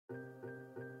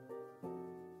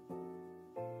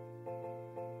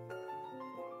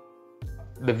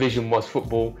the vision was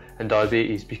football and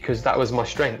diabetes because that was my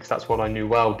strength. That's what I knew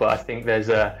well. But I think there's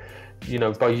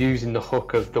by using the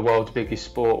hook of the world's biggest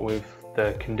sport with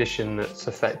the condition that's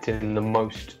affecting the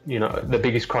most, the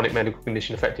biggest chronic medical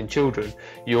condition affecting children,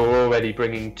 you're already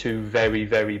bringing two very,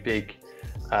 very big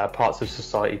parts of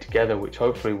society together, which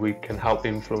hopefully we can help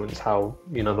influence how,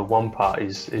 the one part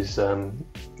is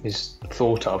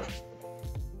thought of.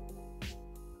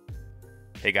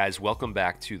 Hey guys, welcome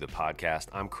back to the podcast.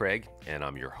 I'm Craig and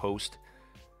I'm your host.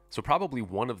 So probably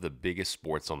one of the biggest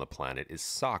sports on the planet is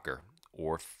soccer,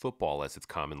 or football as it's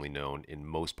commonly known in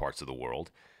most parts of the world.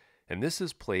 And this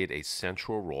has played a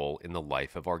central role in the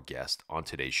life of our guest on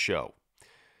today's show.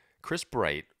 Chris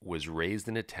Bright was raised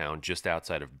in a town just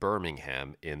outside of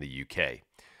Birmingham in the UK.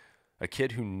 A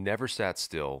kid who never sat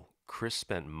still, Chris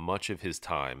spent much of his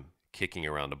time kicking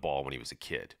around a ball when he was a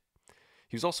kid.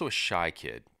 He was also a shy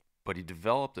kid, but he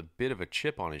developed a bit of a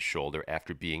chip on his shoulder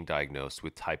after being diagnosed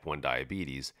with type 1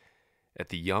 diabetes at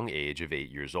the young age of 8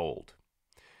 years old.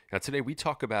 Now today we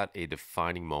talk about a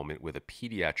defining moment with a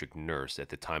pediatric nurse at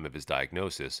the time of his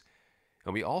diagnosis,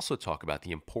 and we also talk about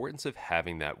the importance of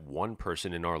having that one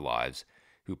person in our lives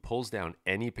who pulls down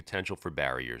any potential for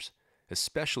barriers,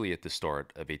 especially at the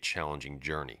start of a challenging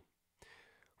journey.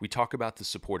 We talk about the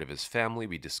support of his family,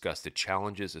 we discuss the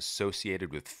challenges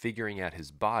associated with figuring out his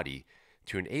body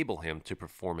to enable him to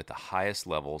perform at the highest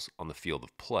levels on the field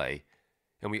of play,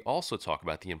 and we also talk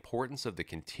about the importance of the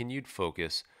continued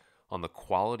focus on the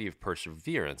quality of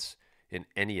perseverance in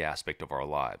any aspect of our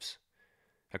lives.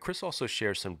 Now, Chris also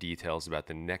shares some details about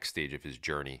the next stage of his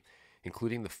journey,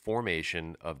 including the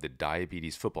formation of the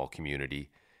diabetes football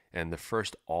community and the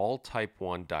first all type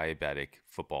 1 diabetic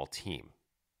football team.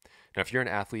 Now, if you're an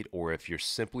athlete or if you're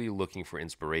simply looking for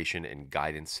inspiration and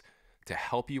guidance to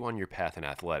help you on your path in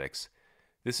athletics,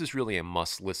 this is really a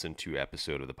must-listen to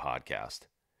episode of the podcast.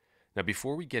 Now,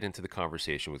 before we get into the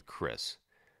conversation with Chris,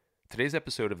 today's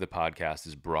episode of the podcast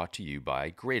is brought to you by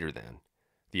Greater Than,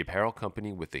 the apparel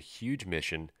company with the huge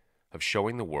mission of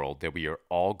showing the world that we are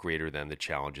all greater than the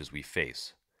challenges we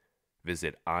face.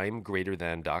 Visit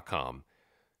imgreaterthan.com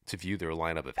to view their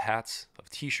lineup of hats, of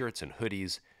t-shirts, and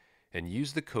hoodies, and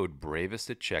use the code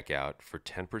BRAVEST at checkout for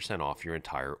 10% off your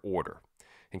entire order.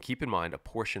 And keep in mind, a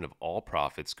portion of all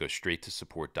profits go straight to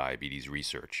support diabetes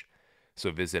research.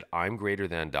 So visit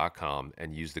imgreaterthan.com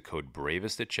and use the code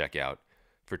BRAVEST at checkout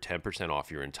for 10%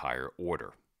 off your entire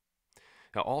order.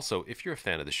 Now also, if you're a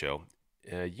fan of the show,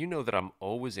 you know that I'm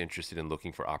always interested in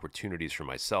looking for opportunities for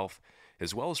myself,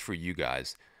 as well as for you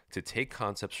guys, to take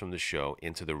concepts from the show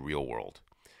into the real world.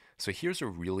 So here's a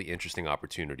really interesting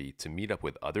opportunity to meet up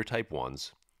with other type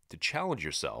 1s, to challenge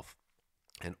yourself,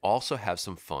 and also have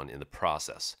some fun in the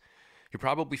process. You're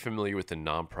probably familiar with the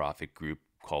nonprofit group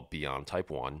called Beyond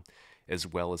Type 1, as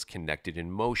well as Connected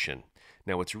in Motion.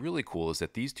 Now, what's really cool is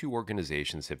that these two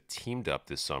organizations have teamed up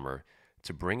this summer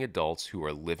to bring adults who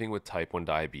are living with type 1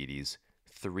 diabetes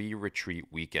 3 retreat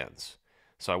weekends.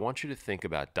 So I want you to think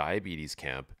about diabetes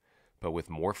camp, but with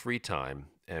more free time,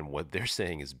 and what they're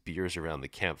saying is beers around the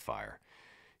campfire.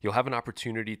 You'll have an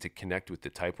opportunity to connect with the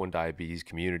type 1 diabetes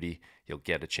community. You'll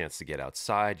get a chance to get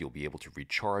outside. You'll be able to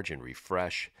recharge and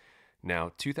refresh.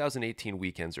 Now, 2018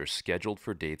 weekends are scheduled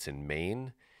for dates in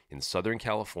Maine, in Southern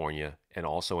California, and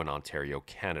also in Ontario,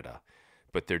 Canada.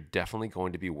 But they're definitely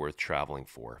going to be worth traveling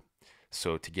for.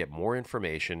 So to get more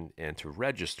information and to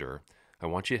register, I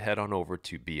want you to head on over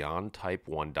to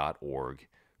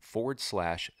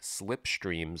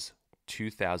beyondtype1.org/slipstreams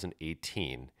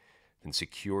 2018 and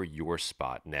secure your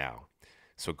spot now.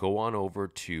 So go on over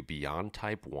to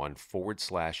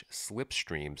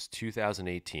beyondtype1.org/slipstreams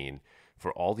 2018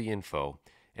 for all the info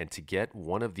and to get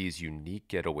one of these unique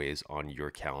getaways on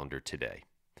your calendar today.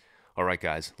 All right,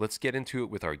 guys, let's get into it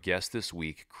with our guest this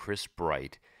week, Chris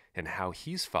Bright, and how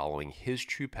he's following his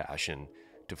true passion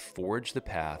to forge the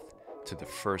path to the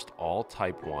first all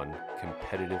type 1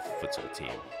 competitive futsal team.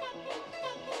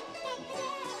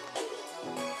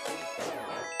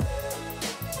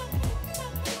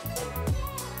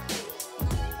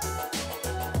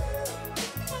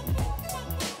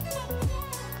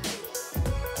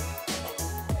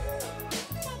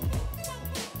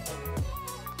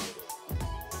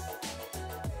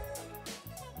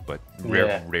 But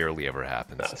rarely ever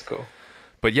happens. That's cool.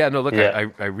 But yeah, no, look,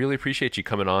 I really appreciate you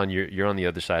coming on. You're on the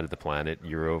other side of the planet.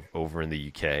 You're over in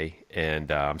the UK, and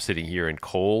I'm sitting here in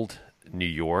cold New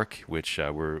York, which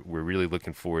we're really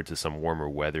looking forward to some warmer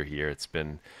weather here. It's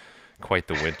been quite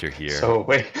the winter here. So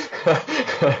wait.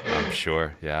 I'm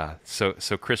sure, yeah. So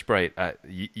Chris Bright,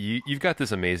 you've got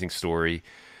this amazing story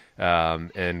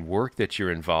and work that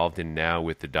you're involved in now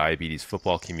with the diabetes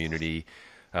football community.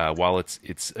 while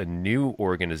it's a new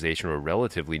organization or a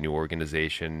relatively new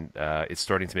organization, it's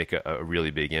starting to make a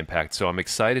really big impact. So I'm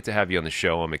excited to have you on the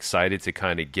show. I'm excited to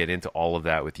kind of get into all of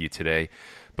that with you today.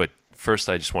 But first,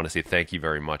 I just want to say thank you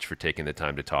very much for taking the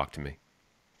time to talk to me.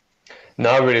 No,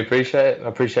 I really appreciate it. I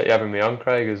appreciate you having me on,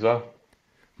 Craig, as well.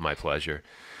 My pleasure.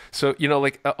 So,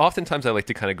 oftentimes I like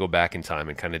to kind of go back in time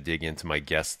and kind of dig into my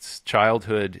guest's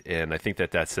childhood. And I think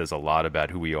that says a lot about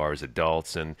who we are as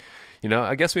adults. And,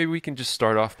 I guess maybe we can just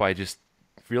start off by just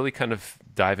really kind of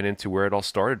diving into where it all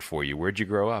started for you. Where'd you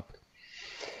grow up?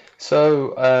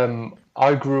 So,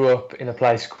 I grew up in a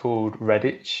place called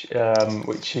Redditch,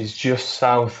 which is just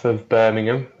south of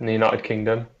Birmingham in the United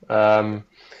Kingdom.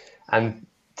 And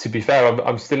to be fair,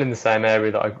 I'm still in the same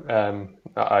area that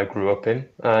I grew up in.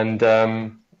 And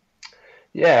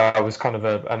yeah, I was kind of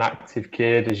an active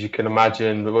kid, as you can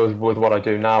imagine. With what I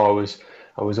do now, I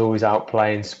was always out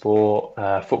playing sport.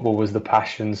 Football was the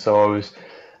passion, so I was,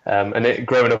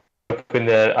 growing up in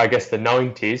I guess the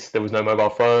 90s, there was no mobile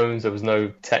phones, there was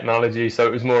no technology, so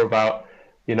it was more about,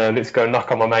 let's go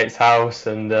knock on my mate's house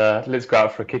and let's go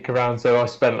out for a kick around. So I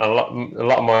spent a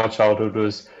lot of my childhood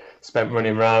was spent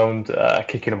running around,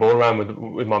 kicking a ball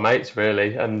around with my mates,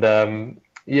 really. And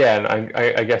yeah, and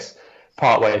I guess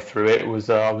part way through it was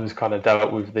I was kind of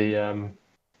dealt with the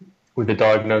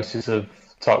diagnosis of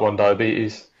type 1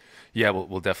 diabetes. Yeah,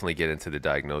 we'll definitely get into the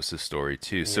diagnosis story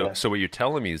too. So, Yeah. so what you're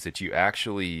telling me is that you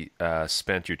actually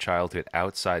spent your childhood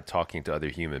outside talking to other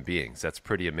human beings. That's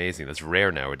pretty amazing. That's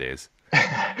rare nowadays.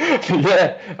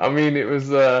 Yeah, I mean, it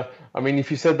was. I mean,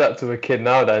 if you said that to a kid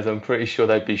nowadays, I'm pretty sure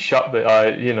they'd be shocked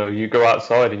that you go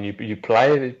outside and you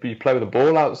play with a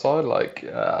ball outside. Like,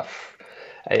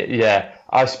 yeah,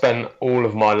 I spent all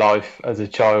of my life as a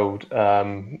child.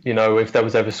 If there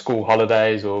was ever school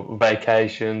holidays or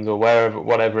vacations or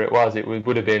whatever it was, it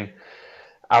would have been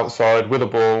outside with a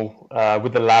ball,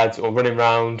 with the lads, or running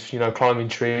around, climbing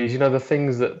trees, the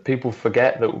things that people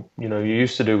forget that, you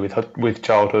used to do with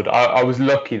childhood. I was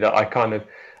lucky that I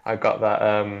got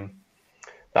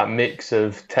that mix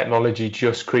of technology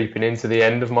just creeping into the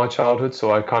end of my childhood.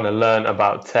 So I kind of learned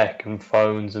about tech and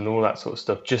phones and all that sort of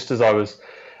stuff, just as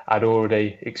I'd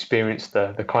already experienced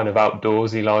the kind of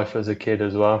outdoorsy life as a kid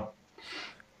as well.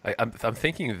 I'm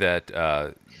thinking that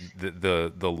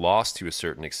the loss to a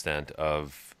certain extent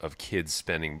of kids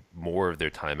spending more of their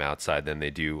time outside than they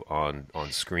do on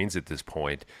screens at this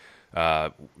point.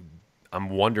 I'm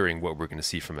wondering what we're going to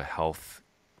see from a health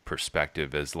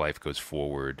perspective as life goes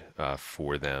forward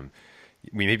for them.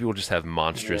 Maybe we'll just have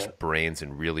monstrous brains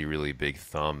and really, really big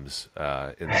thumbs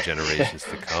in the generations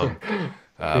to come.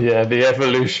 Yeah, the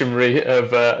evolutionary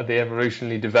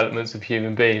developments of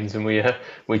human beings, and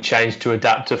we change to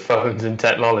adapt to phones and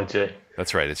technology.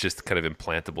 That's right. It's just kind of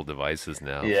implantable devices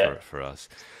now Yeah. for us.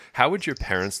 How would your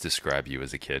parents describe you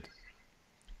as a kid?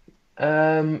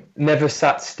 Never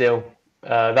sat still.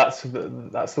 That's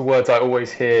the words I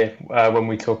always hear when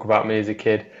we talk about me as a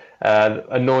kid.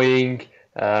 Annoying,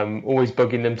 always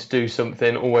bugging them to do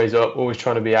something, always up, always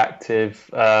trying to be active.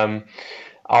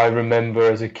 I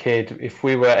remember as a kid, if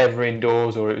we were ever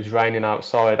indoors or it was raining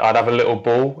outside, I'd have a little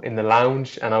ball in the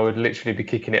lounge and I would literally be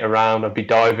kicking it around. I'd be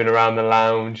diving around the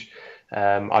lounge.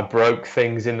 I broke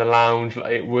things in the lounge.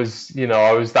 It was,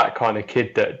 I was that kind of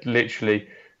kid that literally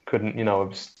couldn't,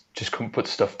 just couldn't put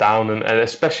stuff down. And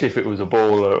especially if it was a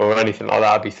ball or anything like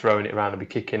that, I'd be throwing it around, I'd be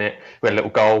kicking it. We had a little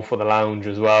goal for the lounge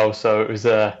as well. So it was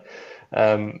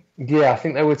yeah, I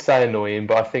think they would say annoying,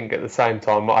 but I think at the same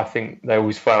time, I think they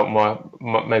always felt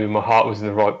maybe my heart was in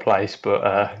the right place,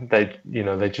 but they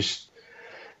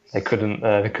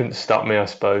couldn't stop me, I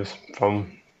suppose,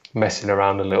 from messing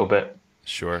around a little bit.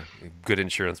 Sure. Good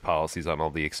insurance policies on all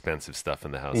the expensive stuff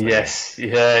in the house. Yes,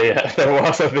 yeah, there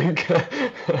was, I think.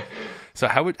 So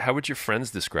how would your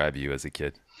friends describe you as a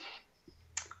kid?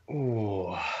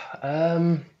 Ooh,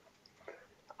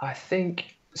 I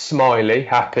think smiley,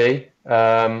 happy,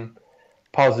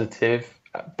 positive,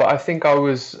 but I think I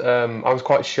was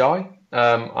quite shy,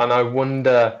 and I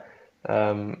wonder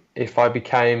if I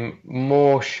became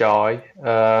more shy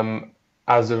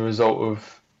as a result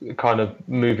of kind of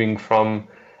moving from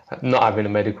not having a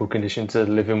medical condition to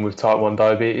living with type 1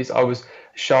 diabetes. I was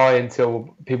shy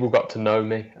until people got to know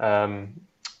me.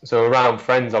 So around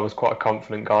friends, I was quite a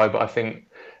confident guy, but I think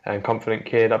and confident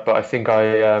kid. But I think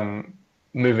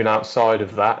moving outside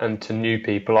of that and to new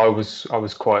people, I was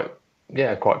quite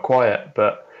quiet.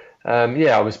 But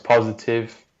yeah, I was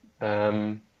positive,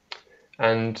 and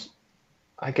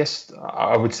I guess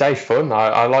I would say fun.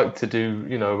 I like to do.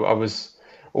 I was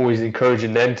always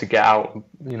encouraging them to get out,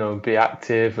 be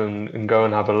active and go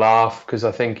and have a laugh, because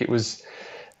I think it was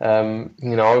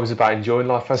I was about enjoying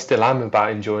life. I still am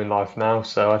about enjoying life now.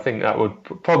 So I think that would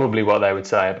probably what they would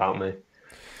say about me.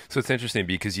 So it's interesting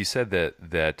because you said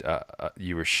that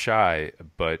you were shy,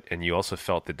 and you also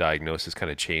felt the diagnosis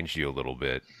kind of changed you a little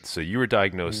bit. So you were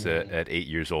diagnosed at 8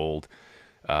 years old.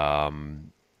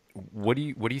 Um, what do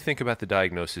you think about the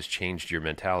diagnosis changed your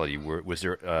mentality? Was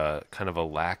there kind of a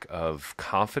lack of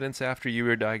confidence after you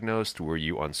were diagnosed? Were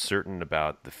you uncertain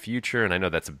about the future? And I know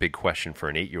that's a big question for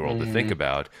an 8-year-old to think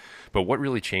about, but what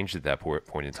really changed at that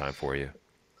point in time for you?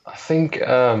 I think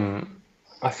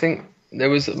I think there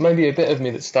was maybe a bit of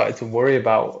me that started to worry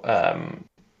about.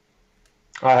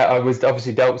 I was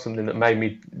obviously dealt with something that made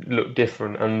me look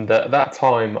different, and at that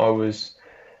time I was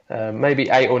maybe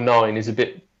 8 or 9 is a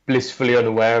bit blissfully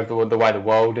unaware of the way the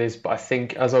world is. But I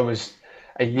think as I was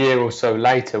a year or so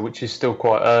later, which is still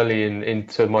quite early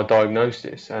into my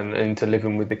diagnosis and into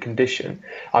living with the condition,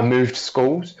 I moved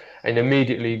schools and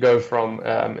immediately go from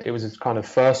it was a kind of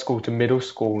first school to middle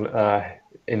school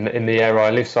in the area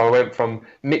I live. So I went from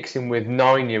mixing with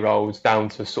 9-year-olds down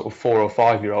to sort of 4 or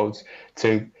 5-year-olds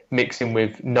to mixing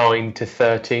with 9 to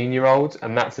 13-year-olds,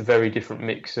 and that's a very different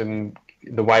mix and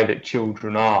the way that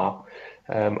children are.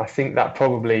 I think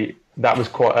that was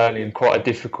quite early and quite a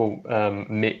difficult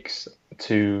mix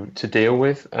to deal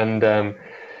with. And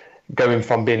going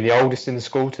from being the oldest in the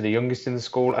school to the youngest in the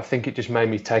school, I think it just made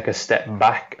me take a step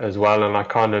back as well. And I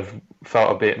kind of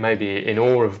felt a bit maybe in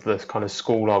awe of the kind of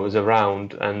school I was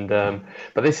around. And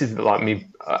but this is like me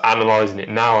analysing it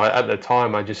now. At the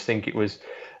time, I just think it was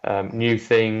new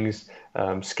things,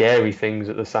 scary things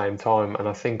at the same time. And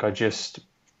I think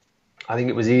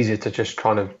it was easier to just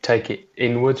kind of take it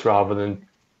inwards rather than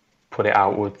put it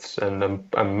outwards and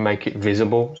make it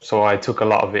visible. So I took a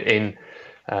lot of it in,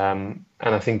 and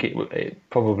I think it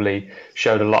probably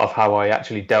showed a lot of how I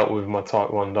actually dealt with my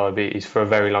type 1 diabetes for a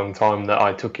very long time, that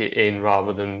I took it in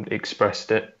rather than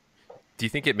expressed it. Do you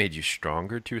think it made you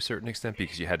stronger to a certain extent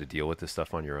because you had to deal with this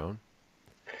stuff on your own?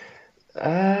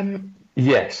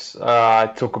 Yes, I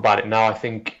talk about it now. I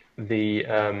think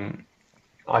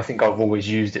I've always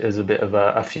used it as a bit of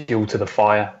a fuel to the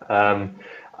fire.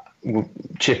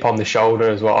 Chip on the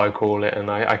shoulder is what I call it, and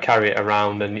I carry it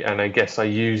around, and I guess I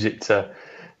use it to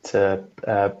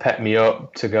pep me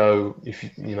up to go. If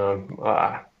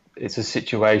it's a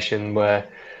situation where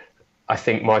I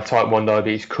think my type 1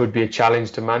 diabetes could be a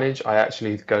challenge to manage. I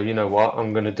actually go, you know what,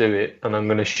 I'm going to do it, and I'm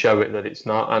going to show it that it's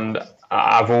not. And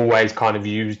I've always kind of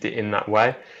used it in that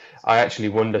way. I actually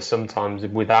wonder sometimes,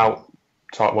 without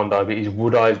type 1 diabetes,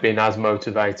 would I have been as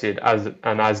motivated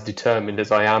and as determined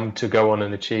as I am to go on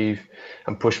and achieve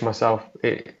and push myself?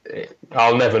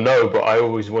 I'll never know, but I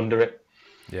always wonder it.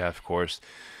 Yeah, of course.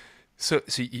 So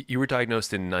you were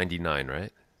diagnosed in '99,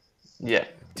 right? Yeah,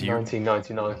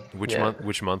 1999.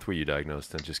 Which month were you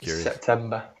diagnosed? I'm just curious.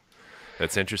 September.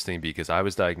 That's interesting because I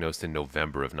was diagnosed in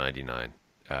November of '99.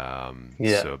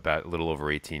 So about a little over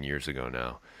 18 years ago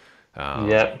now.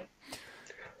 Yeah.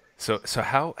 So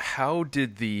how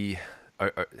did the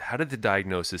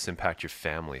diagnosis impact your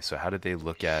family? So how did they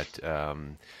look at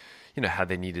how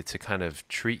they needed to kind of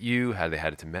treat you, how they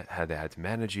had to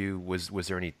manage you? Was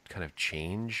there any kind of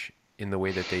change in the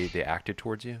way that they acted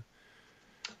towards you?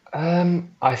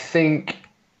 I think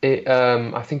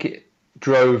it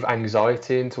drove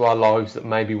anxiety into our lives that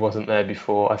maybe wasn't there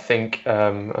before. I think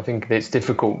it's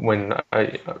difficult when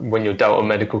you're dealt a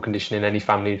medical condition in any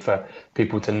family for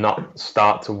people to not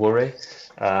start to worry.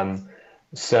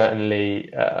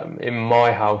 Certainly, in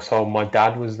my household, my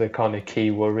dad was the kind of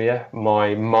key worrier.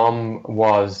 My mum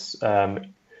was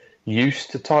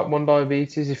used to type 1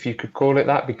 diabetes, if you could call it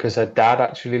that, because her dad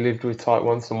actually lived with type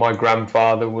 1. So my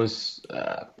grandfather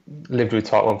lived with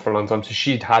type 1 for a long time, so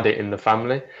she'd had it in the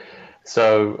family.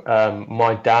 So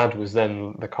my dad was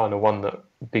then the kind of one that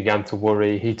began to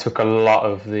worry. He took a lot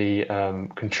of the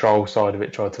control side of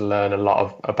it, tried to learn a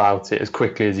lot about it as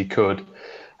quickly as he could.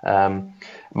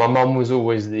 My mum was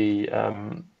always they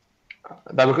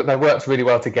worked really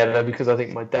well together, because I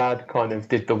think my dad kind of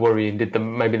did the worry and did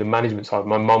maybe the management side.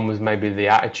 My mum was maybe the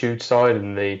attitude side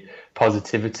and the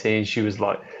positivity, and she was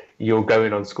like, you're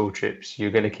going on school trips,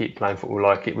 you're going to keep playing football.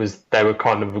 Like, they were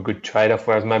kind of a good trade-off,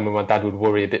 whereas maybe my dad would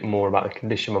worry a bit more about the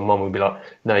condition. My mum would be like,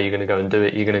 no, you're going to go and do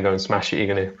it, you're going to go and smash it,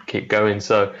 you're going to keep going.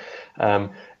 So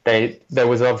there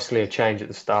was obviously a change at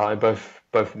the start. They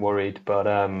both worried, but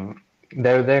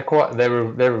they're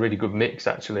a really good mix,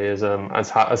 actually, as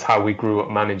how we grew up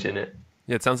managing it.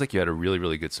 Yeah, it sounds like you had a really,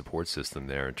 really good support system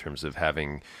there in terms of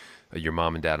having your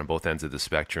mom and dad on both ends of the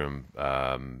spectrum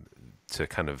to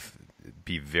kind of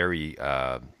be very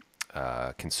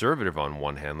conservative on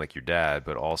one hand, like your dad,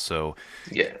 but also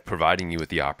Yeah. providing you with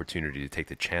the opportunity to take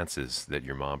the chances that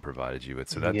your mom provided you with.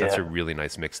 So that's a Yeah. really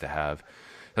nice mix to have.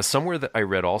 Now, somewhere that I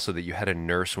read also that you had a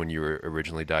nurse when you were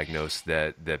originally diagnosed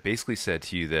that basically said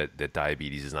to you that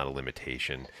diabetes is not a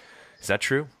limitation. Is that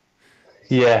true?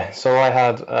 Yeah, so I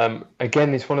had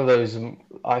again. It's one of those.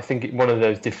 I think one of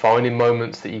those defining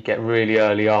moments that you get really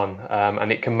early on,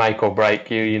 and it can make or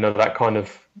break you. You know, that kind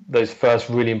of those first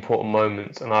really important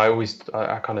moments. And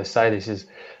I kind of say this is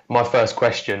my first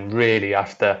question really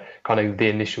after kind of the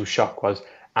initial shock was,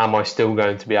 am I still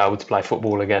going to be able to play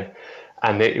football again?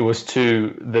 And it was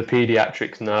to the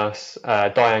pediatrics nurse,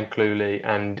 Diane Cluley,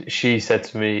 and she said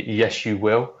to me, "Yes, you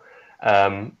will."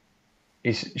 Um,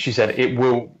 she said it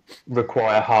will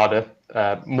require harder,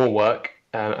 more work,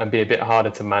 and be a bit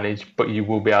harder to manage, but you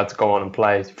will be able to go on and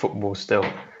play football still.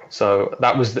 So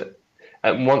that was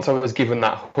and once I was given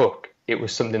that hook, it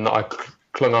was something that I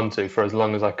clung on to for as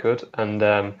long as I could, and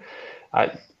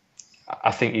I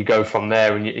I think you go from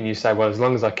there and you say, well, as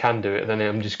long as I can do it, then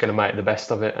I'm just going to make the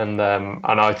best of it, and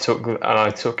I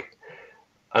took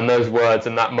and those words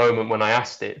and that moment when I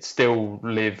asked it still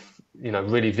live,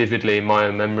 really vividly in my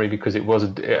own memory because it was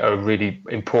a really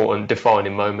important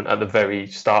defining moment at the very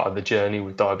start of the journey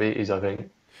with diabetes, I think.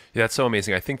 Yeah, that's so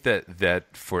amazing. I think that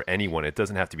for anyone, it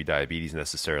doesn't have to be diabetes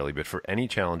necessarily, but for any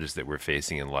challenges that we're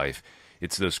facing in life,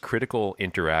 it's those critical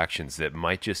interactions that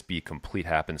might just be complete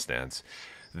happenstance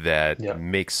that Yeah.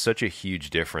 makes such a huge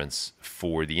difference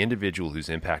for the individual who's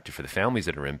impacted, for the families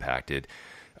that are impacted.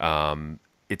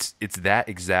 It's that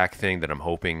exact thing that I'm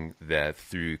hoping that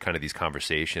through kind of these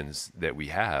conversations that we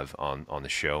have on the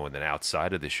show and then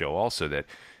outside of the show also, that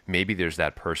maybe there's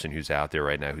that person who's out there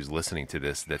right now who's listening to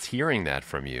this that's hearing that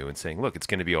from you and saying, look, it's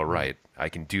going to be all right. I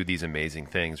can do these amazing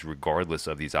things regardless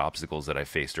of these obstacles that I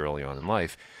faced early on in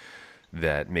life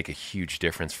that make a huge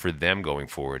difference for them going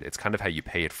forward. It's kind of how you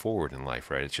pay it forward in life,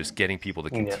 right? It's just getting people to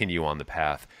Yeah. continue on the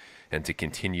path and to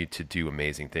continue to do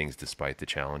amazing things despite the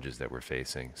challenges that we're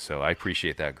facing. So I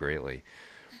appreciate that greatly.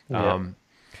 Yeah.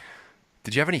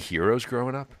 Did you have any heroes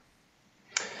growing up?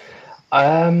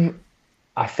 Um,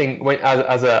 I think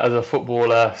as a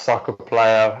footballer, soccer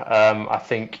player, I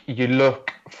think you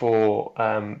look for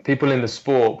people in the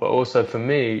sport, but also for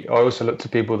me, I also look to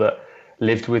people that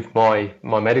lived with my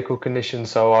medical condition.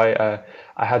 So I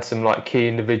had some like key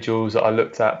individuals that I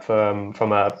looked at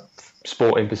from a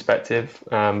sporting perspective.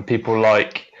 People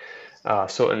like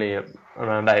certainly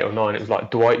around 8 or 9, it was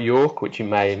like Dwight York, which you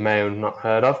may have not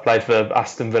heard of. Played for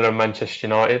Aston Villa and Manchester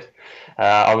United.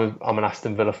 I'm an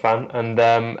Aston Villa fan, and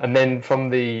then from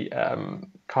the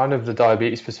kind of the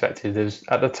diabetes perspective, there's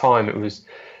at the time it was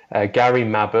Gary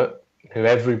Mabbott, who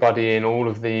everybody in all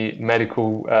of the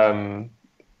medical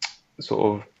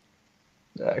sort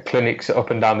of clinics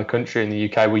up and down the country in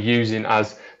the UK were using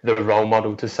as the role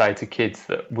model to say to kids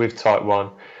that with type 1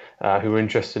 who are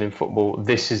interested in football,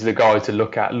 this is the guy to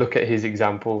look at. Look at his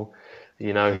example.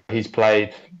 He's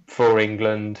played for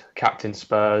England, captain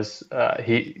Spurs.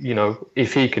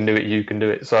 If he can do it, you can do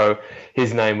it. So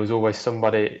his name was always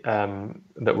somebody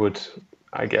that would,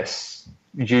 I guess,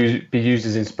 be used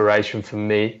as inspiration for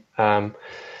me.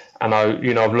 And I've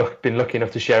been lucky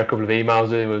enough to share a couple of emails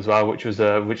with him as well, which was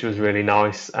really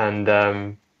nice. And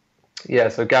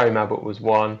so Gary Mabbott was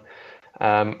one,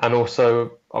 and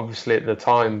also obviously at the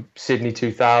time Sydney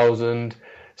 2000.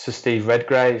 So Steve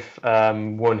Redgrave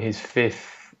won his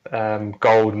 5th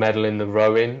gold medal in the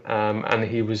rowing, and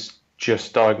he was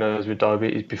just diagnosed with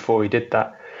diabetes before he did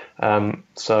that.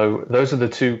 So those are the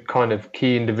two kind of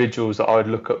key individuals that I'd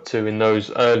look up to in those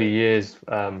early years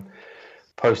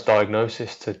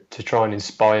post-diagnosis to try and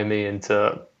inspire me and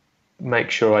to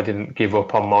make sure I didn't give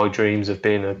up on my dreams of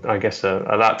being, at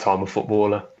that time, a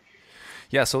footballer.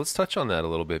 Yeah, so let's touch on that a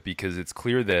little bit because it's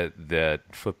clear that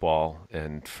football,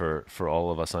 and for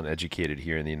all of us uneducated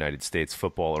here in the United States,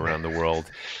 football around the world,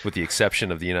 with the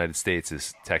exception of the United States,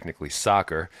 is technically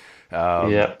soccer.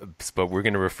 Yeah. But we're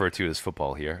going to refer to it as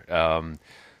football here.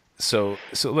 So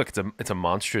look, it's a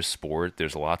monstrous sport.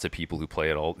 There's lots of people who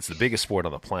play it all. It's the biggest sport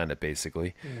on the planet,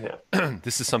 basically. Yeah.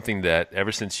 This is something that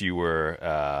ever since you were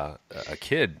a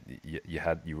kid,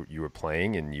 you were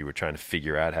playing and you were trying to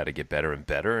figure out how to get better and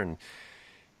better. And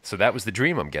so that was the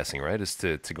dream, I'm guessing, right? Is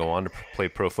to go on to play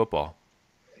pro football.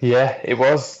 Yeah, it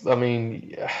was. I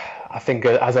mean, I think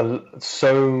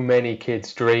so many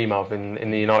kids dream of in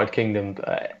the United Kingdom,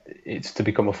 it's to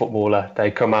become a footballer.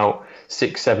 They come out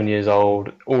 6, 7 years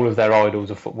old. All of their idols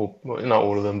are football. Well, not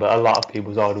all of them, but a lot of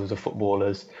people's idols are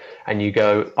footballers. And you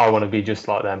go, I want to be just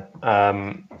like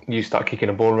them. You start kicking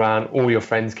a ball around. All your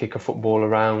friends kick a football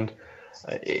around.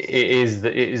 It is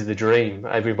the dream.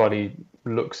 Everybody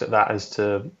looks at that as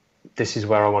to, this is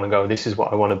where I want to go, this is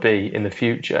what I want to be in the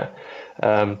future.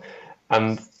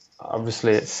 And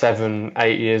obviously at 7,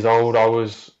 8 years old, I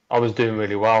was doing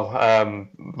really well.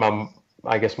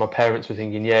 I guess my parents were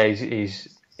thinking, yeah, he's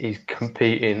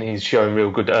competing, he's showing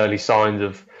real good early signs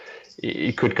of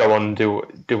he could go on and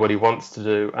do what he wants to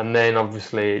do. And then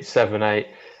obviously 7, 8,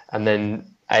 and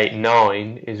then 8,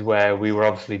 9 is where we were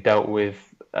obviously dealt with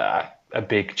a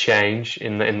big change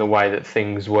in the way that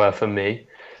things were for me.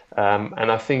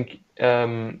 And I think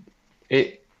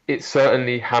it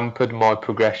certainly hampered my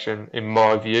progression, in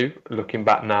my view, looking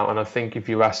back now. And I think if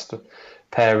you asked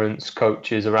parents,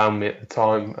 coaches around me at the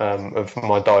time of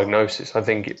my diagnosis, I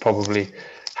think it probably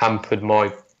hampered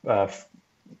my,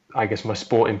 I guess, my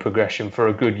sporting progression for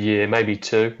a good year, maybe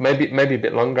 2, maybe a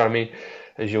bit longer. I mean,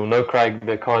 as you'll know, Craig,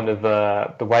 the kind of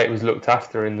the way it was looked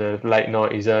after in the late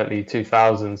 90s, early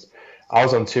 2000s, I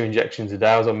was on 2 injections a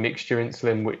day. I was on mixture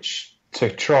insulin, which to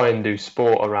try and do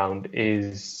sport around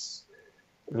is,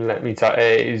 let me tell you,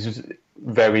 it is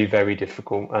very, very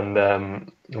difficult. And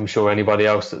I'm sure anybody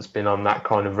else that's been on that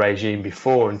kind of regime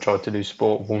before and tried to do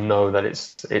sport will know that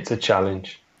it's a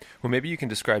challenge. Well, maybe you can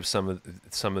describe some of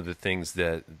the things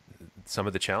some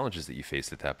of the challenges that you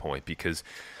faced at that point, because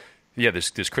yeah,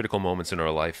 there's critical moments in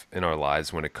our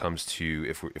lives when it comes to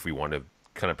if we want to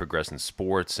kind of progress in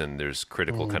sports, and there's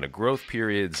critical kind of growth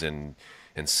periods and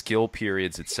skill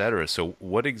periods, etc. So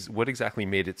what exactly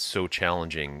made it so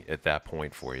challenging at that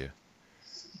point for you?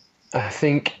 I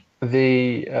think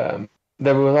there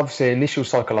were obviously initial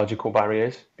psychological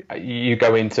barriers. You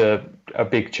go into a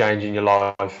big change in your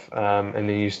life, and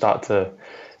then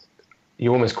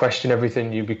you almost question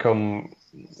everything. You're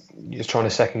trying to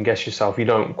second guess yourself. You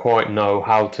don't quite know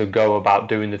how to go about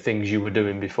doing the things you were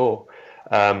doing before.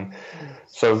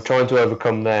 So trying to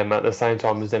overcome them at the same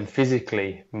time as then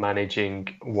physically managing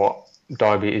what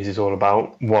diabetes is all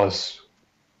about was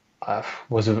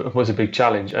a big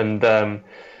challenge. And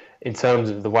in terms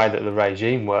of the way that the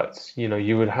regime works,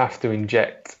 you would have to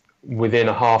inject within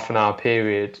a half an hour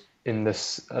period at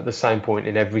the same point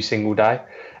in every single day,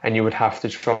 and you would have to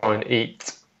try and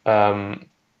eat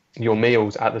your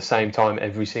meals at the same time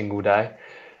every single day.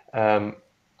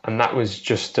 And that was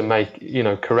just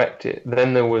to correct it.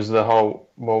 Then there was the whole,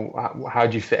 well, how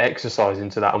do you fit exercise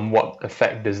into that, and what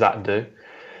effect does that do?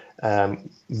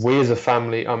 We as a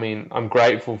family, I mean, I'm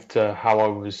grateful to how I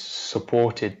was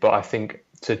supported, but I think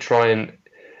to try and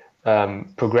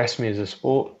progress me as a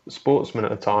sportsman at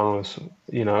the time, was,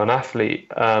 an athlete,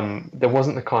 there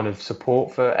wasn't the kind of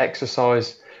support for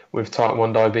exercise with type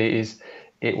 1 diabetes.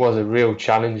 It was a real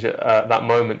challenge at that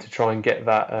moment to try and get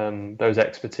that those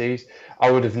expertise. I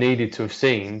would have needed to have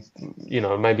seen,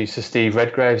 maybe Sir Steve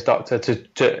Redgrave's doctor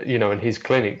to in his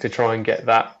clinic, to try and get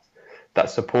that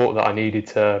support that I needed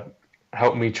to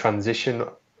help me transition.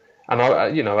 And I,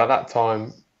 at that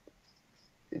time,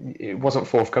 it wasn't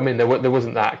forthcoming. There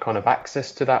wasn't that kind of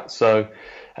access to that. So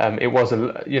it was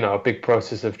a big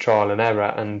process of trial and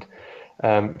error, and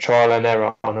trial and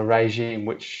error on a regime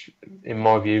which, in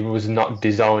my view, was not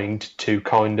designed to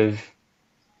kind of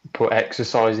put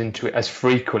exercise into it as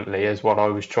frequently as what I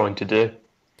was trying to do.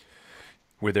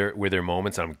 Were there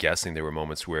moments, I'm guessing there were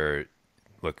moments where,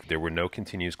 look, there were no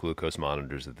continuous glucose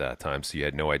monitors at that time, so you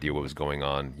had no idea what was going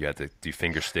on. You had to do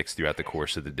finger sticks throughout the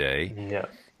course of the day. Yeah.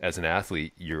 As an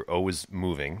athlete, you're always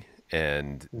moving,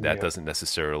 and that doesn't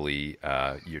necessarily,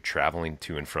 you're traveling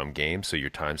to and from games, so your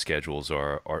time schedules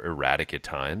are erratic at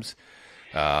times.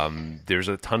 There's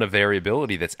a ton of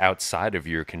variability that's outside of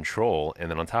your control, and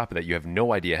then on top of that, you have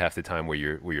no idea half the time where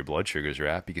your blood sugars are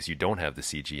at, because you don't have the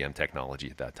CGM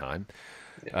technology at that time.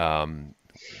 Yeah.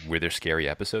 Were there scary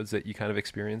episodes that you kind of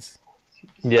experienced?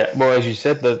 Yeah, well, as you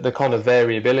said, the kind of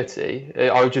variability,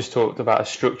 I just talked about a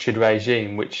structured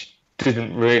regime, which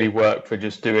didn't really work for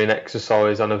just doing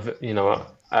exercise on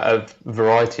a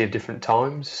variety of different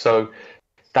times. So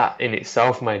that in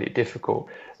itself made it difficult.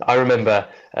 I remember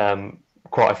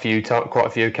quite a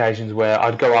few occasions where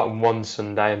I'd go out on one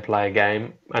Sunday and play a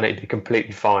game, and it'd be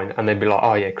completely fine, and they'd be like,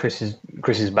 "Oh yeah, Chris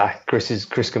is back.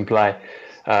 Chris can play.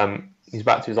 He's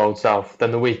back to his old self."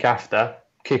 Then the week after,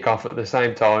 kick off at the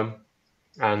same time,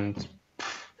 and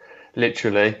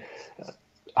literally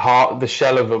the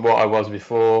shell of what I was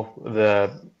before.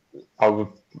 I would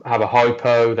have a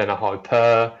hypo, then a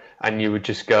hyper, and you would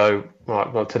just go,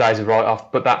 right, well, today's a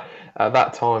write-off. But that at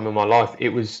that time in my life, it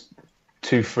was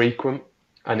too frequent,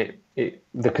 and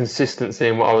the consistency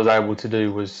in what I was able to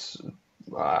do was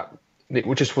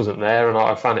it just wasn't there, and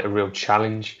I found it a real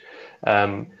challenge.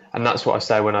 And that's what I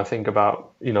say when I think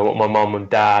about what my mum and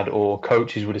dad or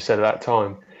coaches would have said at that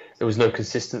time. there was no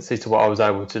consistency to what I was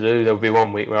able to do. There would be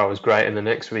one week where I was great, and the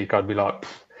next week I'd be like,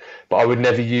 pfft. But I would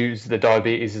never use the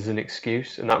diabetes as an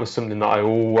excuse, and that was something that I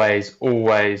always,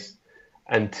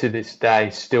 and to this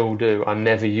day still do. I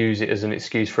never use it as an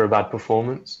excuse for a bad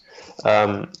performance,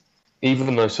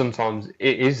 even though sometimes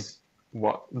it is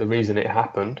what the reason it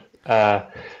happened. I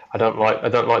don't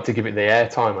like to give it the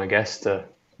airtime, I guess, to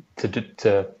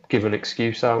give an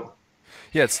excuse out.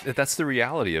 Yeah, that's the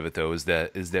reality of it, though, is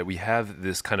that we have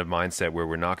this kind of mindset where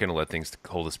we're not going to let things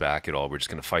hold us back at all. We're just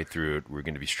going to fight through it. We're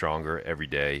going to be stronger every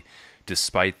day,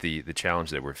 despite the challenge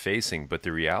that we're facing. But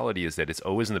the reality is that it's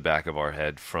always in the back of our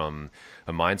head from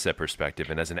a mindset perspective.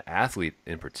 And as an athlete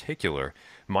in particular,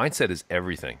 mindset is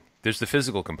everything. There's the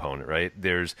physical component, right?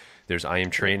 There's I am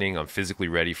training, I'm physically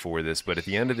ready for this. But at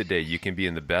the end of the day, you can be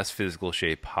in the best physical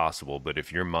shape possible. But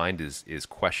if your mind is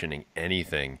questioning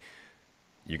anything,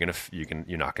 you're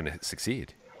not gonna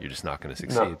succeed. You're just not gonna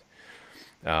succeed.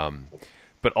 No.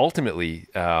 But ultimately,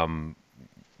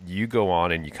 you go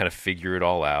on and you kind of figure it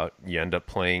all out. You end up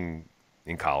playing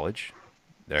in college,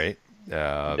 right?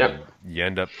 Yep. You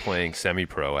end up playing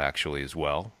semi-pro actually as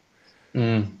well.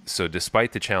 Mm. So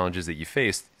despite the challenges that you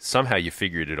faced, somehow you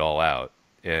figured it all out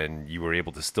and you were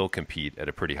able to still compete at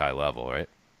a pretty high level, right?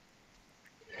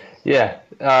 Yeah.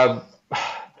 I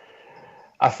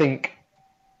think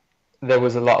there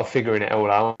was a lot of figuring it all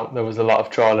out. There was a lot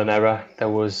of trial and error. There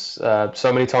was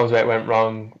so many times where it went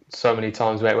wrong, so many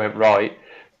times where it went right.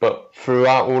 But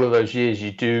throughout all of those years,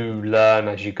 you do learn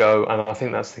as you go. And I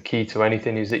think that's the key to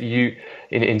anything, is that you,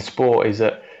 in sport, is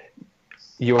that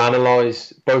you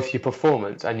analyse both your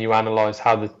performance and you analyse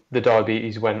how the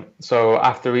diabetes went. So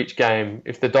after each game,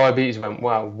 if the diabetes went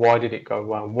well, why did it go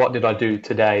well? What did I do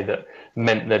today that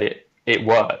meant that it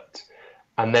worked?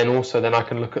 And then I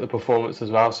can look at the performance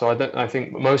as well. So I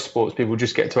think most sports people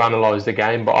just get to analyse the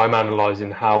game, but I'm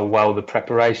analysing how well the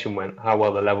preparation went, how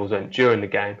well the levels went during the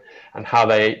game, and how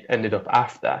they ended up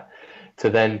after,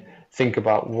 to then think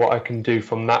about what I can do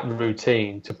from that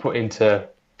routine to put into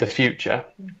the future.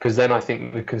 Because then I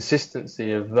think the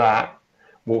consistency of that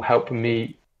will help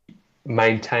me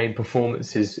maintain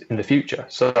performances in the future.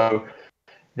 So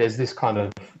there's this kind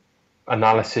of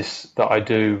analysis that I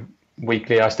do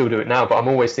weekly. I still do it now, but I'm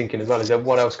always thinking as well, is there,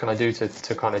 what else can I do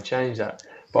to kind of change that?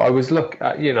 But I was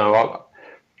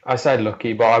I say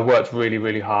lucky, but I worked really,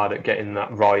 really hard at getting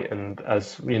that right. And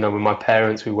as you know, with my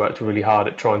parents, we worked really hard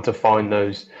at trying to find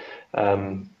those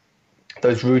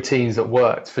routines that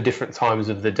worked for different times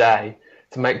of the day,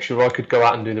 to make sure I could go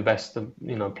out and do the best of,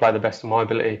 play the best of my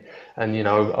ability. And,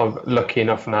 I'm lucky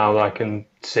enough now that I can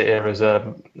sit here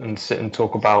and sit and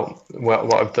talk about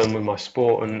what I've done with my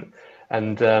sport.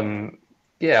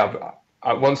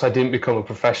 Once I didn't become a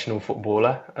professional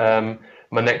footballer,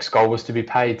 my next goal was to be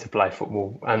paid to play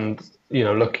football. And,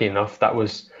 lucky enough, that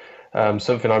was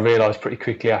something I realised pretty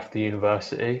quickly after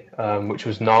university, which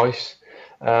was nice.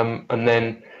 And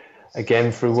then,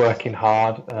 again, through working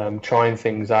hard, trying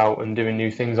things out and doing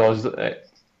new things, I was,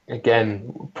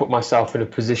 again, put myself in a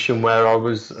position where I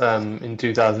was, in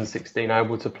 2016,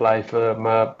 able to play for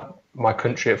my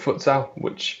country at futsal,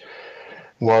 which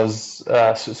was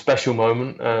a special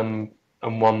moment, and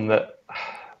one that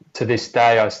to this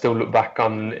day I still look back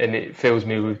on, and it fills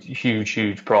me with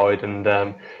huge pride,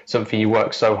 and something you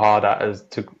work so hard at as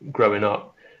to growing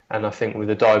up. And I think with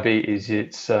the diabetes,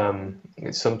 it's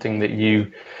something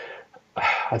that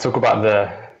I talk about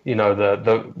the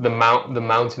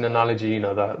mountain analogy.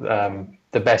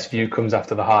 The best view comes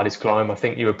after the hardest climb. I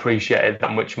think you appreciate it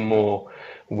that much more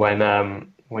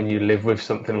when you live with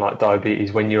something like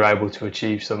diabetes, when you're able to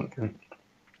achieve something.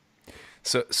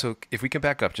 So if we can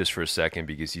back up just for a second,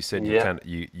 because you said Yeah.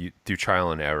 you through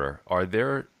trial and error, are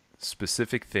there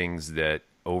specific things that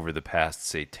over the past,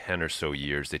 say, 10 or so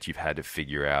years that you've had to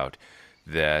figure out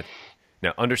that,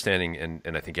 now understanding,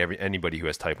 and I think anybody who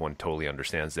has type 1 totally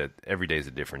understands that every day is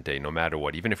a different day, no matter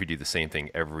what. Even if we do the same thing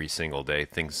every single day,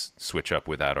 things switch up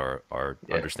without our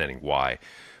understanding why.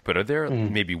 But are there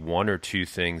maybe one or two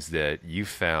things that you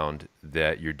found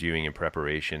that you're doing in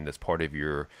preparation that's part of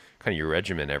your kind of your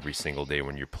regimen every single day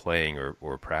when you're playing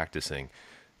or practicing,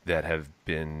 that have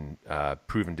been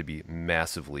proven to be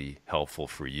massively helpful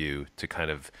for you to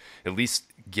kind of at least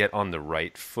get on the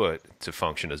right foot to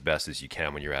function as best as you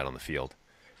can when you're out on the field?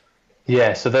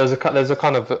 Yeah, so there's a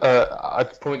kind of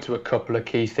I'd point to a couple of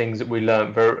key things that we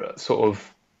learned very sort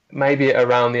of maybe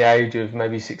around the age of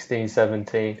maybe 16,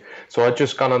 17. So I'd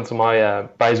just gone onto my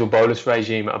basal bolus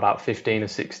regime at about 15 or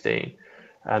 16,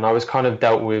 and I was kind of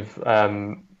dealt with.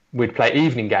 We'd play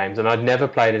evening games, and I'd never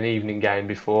played an evening game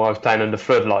before. I was playing under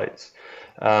floodlights,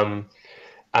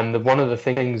 one of the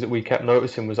things that we kept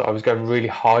noticing was that I was going really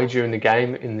high during the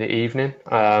game in the evening.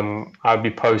 I'd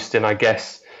be posting, I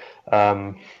guess,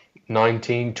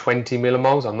 19, 20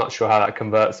 millimoles. I'm not sure how that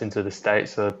converts into the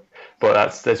States, but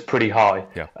that's pretty high.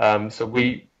 Yeah. So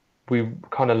we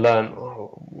kind of learned,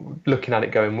 looking at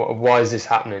it, going, why is this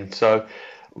happening? So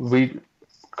we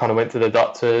kind of went to the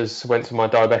doctors, went to my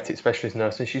diabetic specialist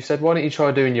nurse, and she said, why don't you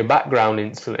try doing your background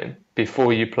insulin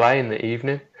before you play in the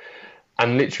evening?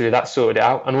 And literally that sorted it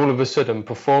out. And all of a sudden,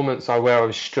 performance, where I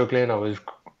was struggling, I was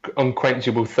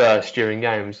unquenchable thirst during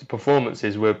games, the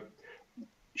performances were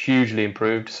hugely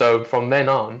improved. So from then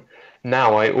on,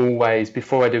 now I always,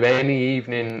 before I do any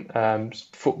evening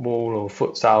football or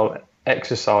futsal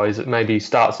exercise that maybe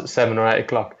starts at 7 or 8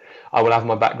 o'clock, I will have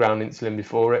my background insulin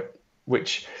before it,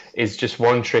 which is just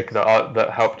one trick that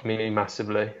helped me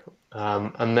massively.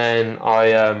 And then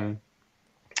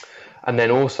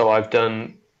also I've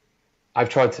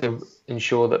tried to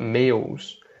ensure that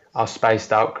meals are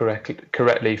spaced out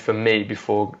correctly for me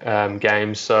before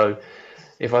games. So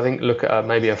if I look at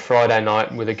maybe a Friday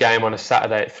night with a game on a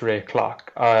Saturday at 3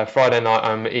 o'clock, Friday night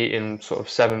I'm eating sort of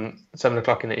 7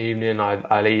 o'clock in the evening.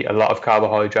 I'll eat a lot of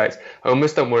carbohydrates. I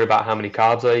almost don't worry about how many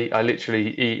carbs I eat. I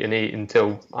literally eat and eat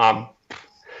until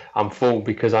I'm full,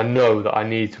 because I know that I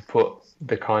need to put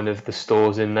the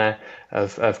stores in there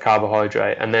of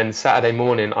carbohydrate. And then Saturday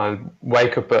morning I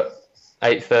wake up at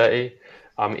 8:30.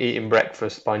 I'm eating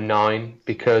breakfast by 9,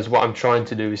 because what I'm trying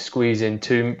to do is squeeze in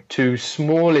two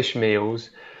smallish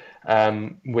meals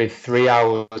with 3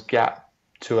 hours gap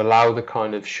to allow the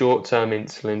kind of short-term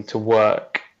insulin to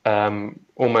work,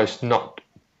 almost not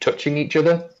touching each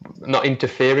other, not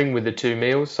interfering with the two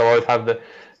meals. So I'd have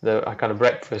a kind of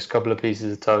breakfast, couple of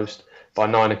pieces of toast by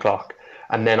 9 o'clock.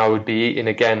 And then I would be eating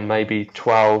again, maybe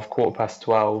 12,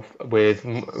 12:15, with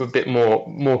a bit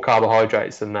more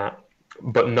carbohydrates than that,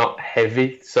 but not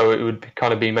heavy. So it would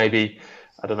kind of be maybe,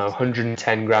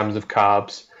 110 grams of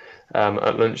carbs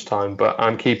at lunchtime, but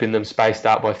I'm keeping them spaced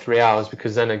out by 3 hours,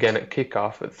 because then again at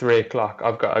kickoff at 3 o'clock,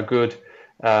 I've got a good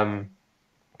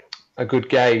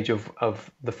gauge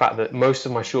of the fact that most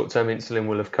of my short-term insulin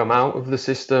will have come out of the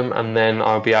system, and then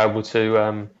I'll be able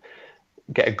to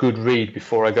get a good read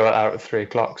before I go out at 3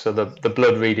 o'clock. So the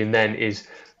blood reading then is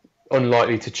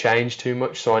unlikely to change too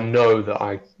much. So I know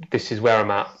that this is where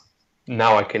I'm at.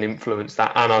 Now I can influence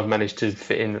that, and I've managed to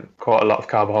fit in quite a lot of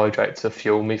carbohydrate to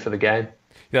fuel me for the game.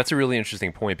 That's a really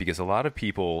interesting point, because a lot of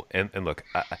people, and look,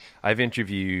 I've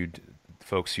interviewed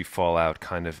folks who fall out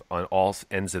kind of on all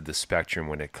ends of the spectrum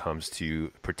when it comes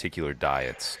to particular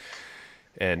diets.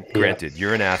 And granted,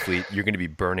 you're an athlete, you're going to be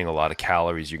burning a lot of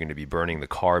calories, you're going to be burning the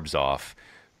carbs off,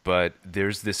 but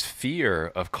there's this fear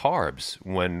of carbs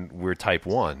when we're type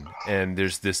 1, and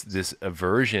there's this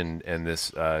aversion and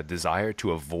this desire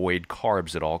to avoid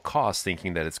carbs at all costs,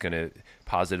 thinking that it's going to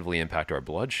positively impact our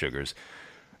blood sugars.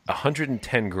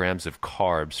 110 grams of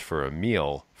carbs for a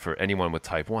meal for anyone with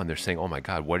type 1, they're saying, oh my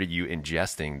God, what are you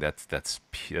ingesting? That's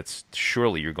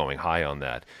surely you're going high on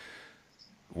that.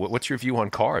 What's your view on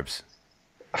carbs?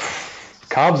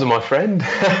 Carbs are my friend.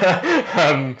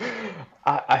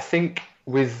 I think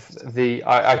with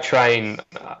I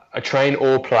train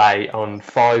or play on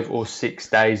 5 or 6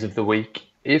 days of the week.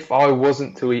 If I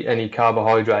wasn't to eat any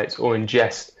carbohydrates or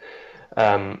ingest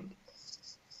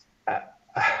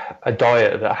a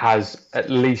diet that has at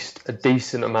least a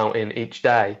decent amount in each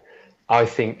day, I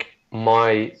think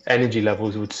my energy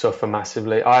levels would suffer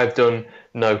massively. I've done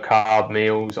no carb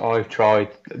meals. I've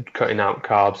tried cutting out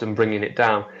carbs and bringing it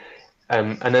down.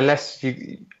 And unless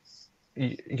you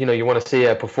want to see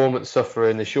a performance suffer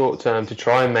in the short term to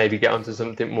try and maybe get onto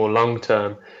something more long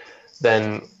term,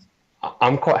 then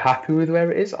I'm quite happy with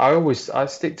where it is. I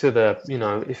stick to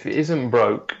if it isn't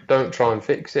broke, don't try and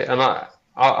fix it. And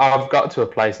I've got to a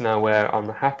place now where I'm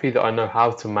happy that I know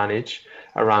how to manage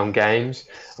around games.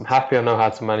 I'm happy I know how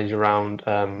to manage around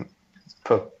kind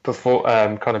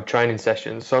of training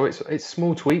sessions. So it's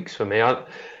small tweaks for me.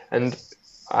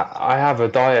 I have a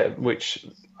diet which,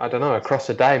 I don't know, across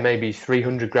a day, maybe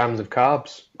 300 grams of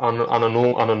carbs on a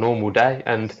normal day,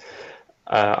 and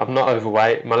I'm not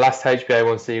overweight. My last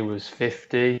HbA1c was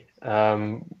 50,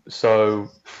 so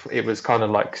it was kind of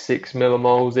like 6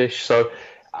 millimoles ish. So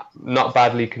not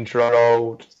badly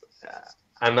controlled,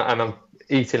 and I'm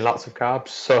eating lots of carbs.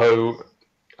 So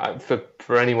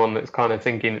for anyone that's kind of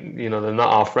thinking, they're not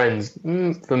our friends,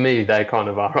 for me, they kind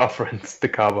of are our friends, the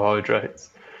carbohydrates.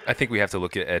 I think we have to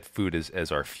look at food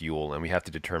as our fuel, and we have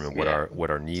to determine what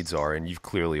our needs are. And you've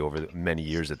clearly, over many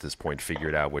years at this point,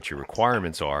 figured out what your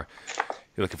requirements are.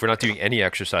 Look, if we're not doing any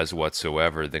exercise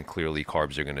whatsoever, then clearly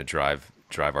carbs are going to drive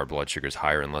our blood sugars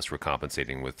higher unless we're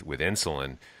compensating with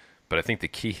insulin. But I think the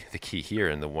key here,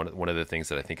 and one of the things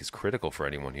that I think is critical for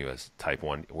anyone who has type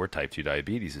 1 or type 2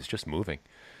 diabetes, is just moving.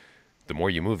 The more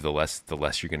you move, the less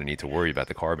you're going to need to worry about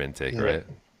the carb intake, right?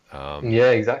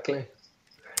 Yeah, exactly.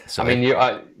 So I mean,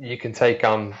 you can take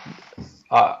on,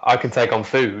 I can take on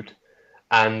food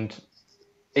and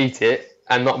eat it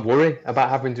and not worry about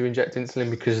having to inject insulin,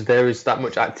 because there is that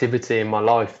much activity in my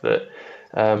life that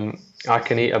I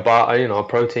can eat a bar, a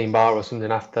protein bar or something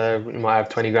after. You might have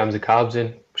 20 grams of carbs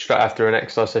in straight after an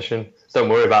exercise session. Don't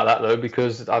worry about that though,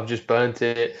 because I've just burnt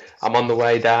it. I'm on the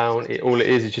way down. All it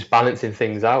is just balancing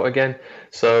things out again.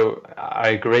 So I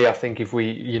agree. I think if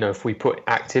we put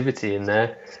activity in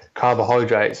there,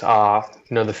 carbohydrates are,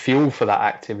 the fuel for that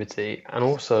activity, and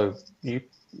also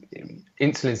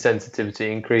insulin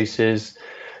sensitivity increases.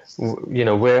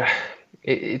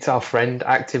 It's our friend.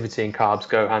 Activity and carbs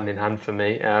go hand in hand for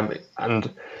me, and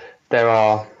there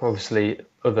are obviously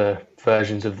other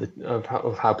versions of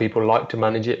how people like to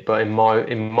manage it, but in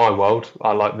my world,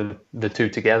 I like the two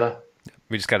together.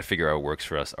 We just got to figure out what works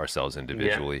for ourselves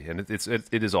individually, and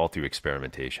it is all through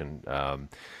experimentation.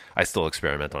 I still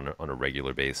experiment on a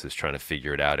regular basis, trying to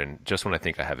figure it out, and just when I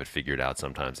think I have it figured out,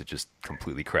 sometimes it just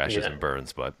completely crashes and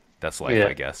burns. But that's life,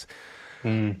 I guess.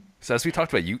 So as we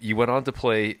talked about, you went on to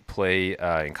play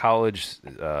in college,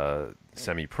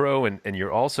 semi-pro, and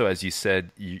you're also, as you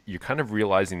said, you're kind of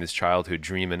realizing this childhood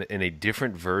dream in a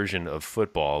different version of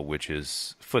football, which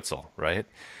is futsal, right?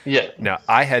 Yeah. Now,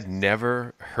 I had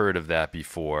never heard of that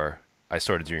before I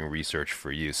started doing research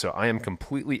for you. So I am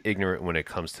completely ignorant when it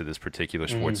comes to this particular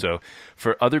sport. So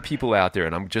for other people out there,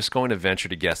 and I'm just going to venture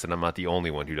to guess that I'm not the only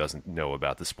one who doesn't know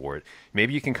about the sport,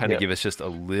 maybe you can kind of give us just a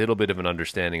little bit of an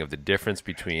understanding of the difference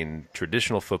between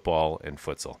traditional football and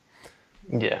futsal.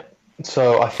 Yeah.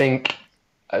 So I think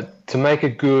to make a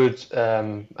good,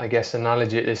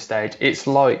 analogy at this stage, it's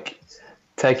like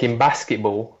taking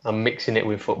basketball and mixing it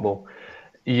with football.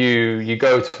 You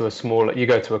go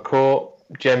to a court,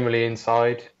 generally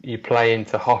inside. You play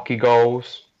into hockey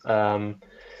goals.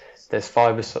 It's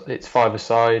five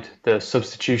aside. The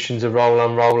substitutions are roll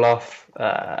on, roll off.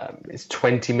 It's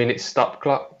 20 minutes stop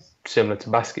clock, similar to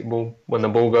basketball. When the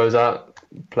ball goes out,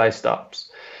 play stops.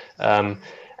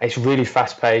 It's really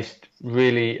fast paced,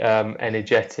 really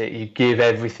energetic. You give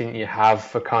everything you have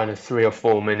for kind of 3 or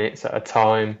 4 minutes at a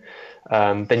time.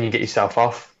 Then you get yourself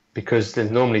off, because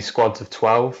there's normally squads of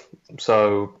 12.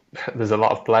 So there's a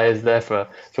lot of players there for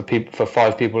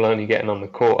 5 people only getting on the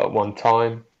court at one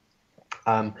time,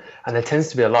 and there tends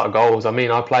to be a lot of goals. I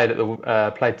mean, I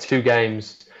played 2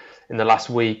 games in the last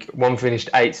week. One finished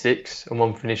 8-6 and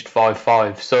one finished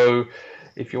 5-5. So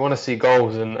if you want to see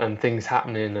goals and things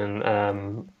happening,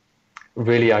 and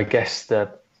really, I guess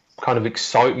the kind of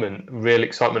real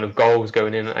excitement of goals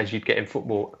going in as you'd get in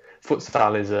football,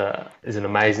 futsal is an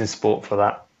amazing sport for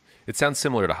that. It sounds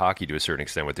similar to hockey to a certain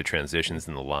extent, with the transitions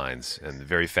and the lines and the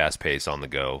very fast pace on the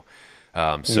go.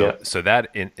 So that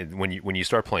when you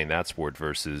start playing that sport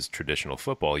versus traditional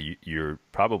football, you're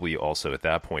probably also at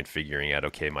that point figuring out,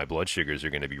 okay, my blood sugars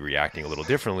are going to be reacting a little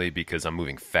differently because I'm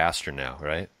moving faster now,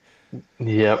 right?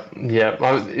 Yeah.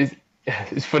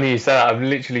 It's funny you say that. I'm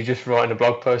literally just writing a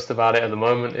blog post about it at the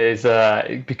moment.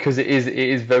 Because it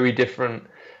is very different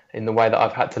in the way that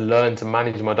I've had to learn to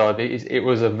manage my diabetes. It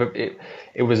was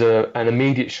an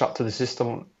immediate shock to the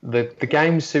system. The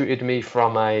game suited me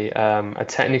from a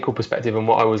technical perspective and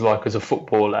what I was like as a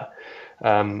footballer,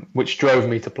 which drove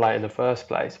me to play in the first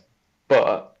place.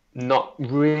 But not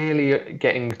really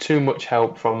getting too much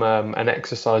help from an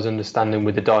exercise understanding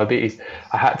with the diabetes.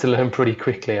 I had to learn pretty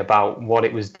quickly about what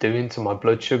it was doing to my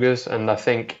blood sugars. And I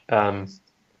think,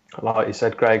 like you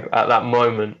said, Greg, at that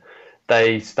moment,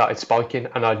 they started spiking,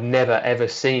 and I'd never ever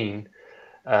seen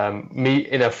me,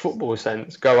 in a football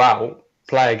sense, go out,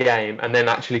 play a game, and then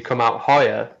actually come out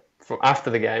higher from after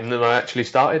the game than I actually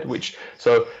started.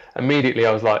 So immediately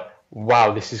I was like,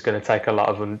 wow, this is going to take a lot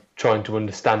of trying to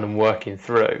understand and working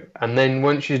through. And then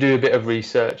once you do a bit of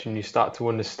research and you start to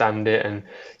understand it, and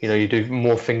you do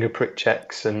more finger prick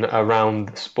checks and around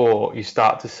the sport, you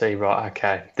start to see, right,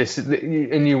 okay, this is,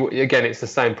 and again, it's the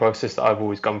same process that I've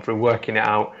always gone through, working it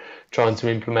out, trying to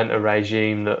implement a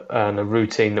regime and a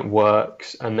routine that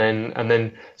works, and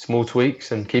then small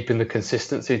tweaks and keeping the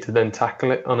consistency to then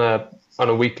tackle it on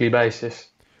a weekly basis.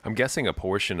 I'm guessing a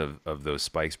portion of those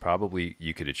spikes probably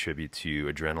you could attribute to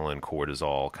adrenaline,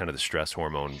 cortisol, kind of the stress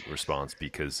hormone response,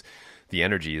 because the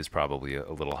energy is probably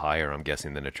a little higher, I'm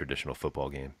guessing, than a traditional football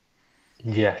game.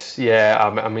 Yes, yeah.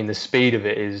 I mean, the speed of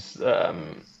it is,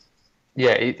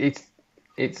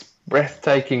 it's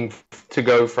breathtaking to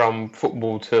go from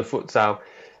football to futsal.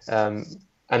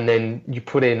 and then you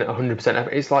put in 100%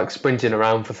 effort. It's like sprinting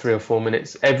around for 3 or 4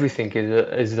 minutes. Everything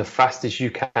is the fastest you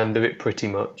can do it, pretty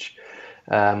much.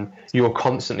 You're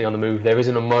constantly on the move. There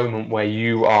isn't a moment where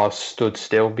you are stood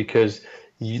still, because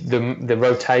the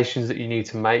rotations that you need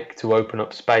to make to open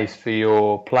up space for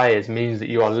your players means that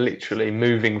you are literally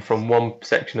moving from one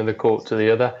section of the court to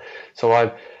the other. So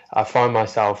I find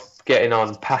myself getting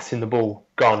on, passing the ball,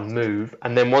 gone, move,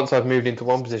 and then once I've moved into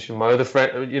one position, my other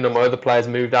friend, my other player's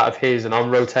moved out of his, and I'm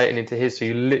rotating into his. So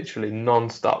you literally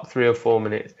non-stop 3 or 4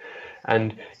 minutes,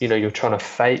 and you're trying to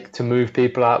fake to move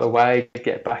people out of the way,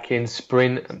 get back in,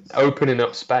 sprint, opening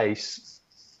up space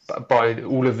by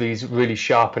all of these really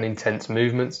sharp and intense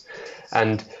movements.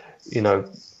 And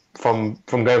from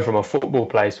going from a football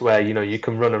place where you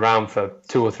can run around for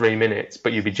 2 or 3 minutes,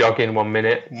 but you'll be jogging 1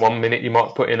 minute. 1 minute you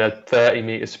might put in a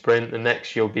 30-meter sprint, the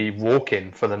next you'll be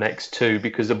walking for the next two,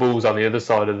 because the ball's on the other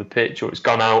side of the pitch, or it's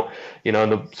gone out,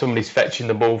 and somebody's fetching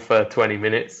the ball for 20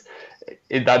 minutes.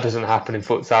 That doesn't happen in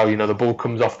futsal. The ball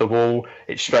comes off the wall,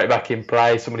 it's straight back in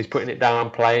play, somebody's putting it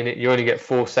down, playing it. You only get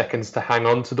 4 seconds to hang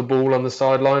on to the ball on the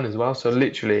sideline as well. So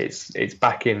literally it's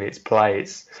back in, it's play,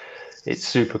 it's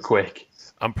super quick.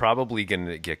 I'm probably going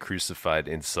to get crucified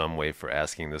in some way for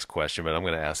asking this question, but I'm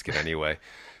going to ask it anyway.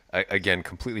 Again,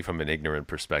 completely from an ignorant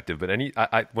perspective, but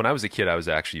when I was a kid, I was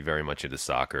actually very much into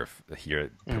soccer here.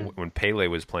 When Pele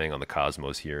was playing on the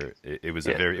Cosmos here, it was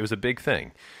a big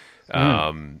thing.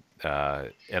 And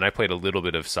I played a little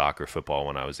bit of soccer football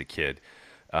when I was a kid.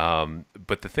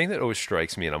 But the thing that always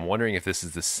strikes me, and I'm wondering if this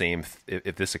is the same,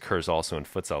 if this occurs also in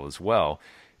futsal as well,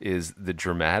 is the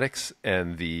dramatics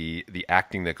and the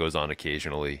acting that goes on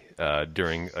occasionally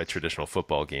during a traditional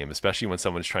football game, especially when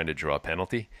someone's trying to draw a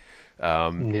penalty.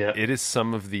 It is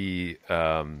some of the,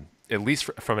 at least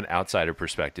from an outsider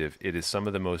perspective, it is some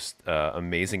of the most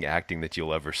amazing acting that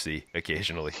you'll ever see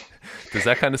occasionally. Does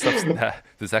that kind of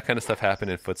stuff happen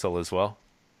in futsal as well?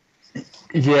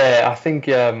 Yeah, I think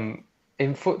in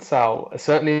futsal,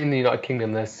 certainly in the United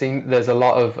Kingdom, there's a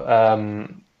lot of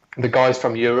the guys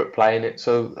from Europe playing it.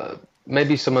 So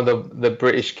maybe some of the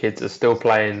British kids are still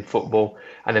playing football,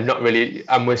 and they're not really.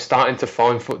 And we're starting to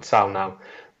find futsal now,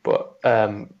 but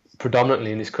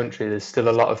predominantly in this country, there's still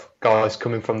a lot of guys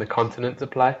coming from the continent to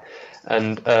play.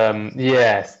 And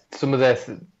some of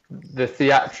the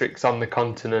theatrics on the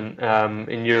continent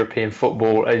in European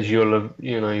football, as you'll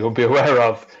be aware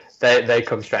of, they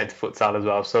come straight into futsal as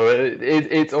well. So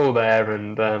it's all there.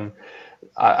 And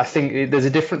I think there's a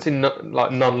difference in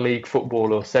like non-league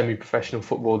football or semi-professional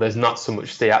football. There's not so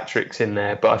much theatrics in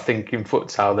there, but I think in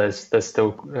futsal there's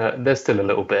still a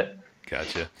little bit.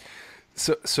 Gotcha.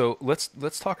 So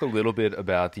let's talk a little bit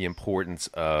about the importance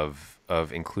of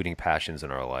including passions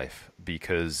in our life,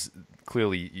 because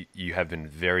clearly you have been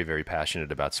very, very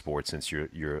passionate about sports since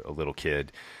you're a little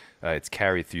kid. It's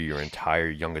carried through your entire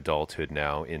young adulthood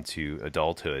now into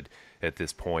adulthood at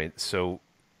this point. So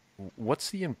what's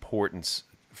the importance,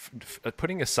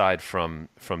 putting aside from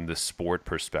the sport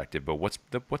perspective, but what's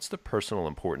the personal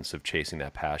importance of chasing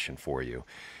that passion for you?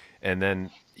 And then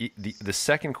the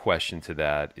second question to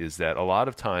that is that a lot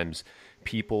of times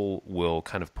people will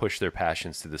kind of push their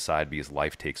passions to the side because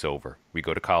life takes over. We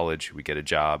go to college, we get a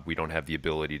job, we don't have the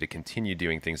ability to continue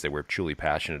doing things that we're truly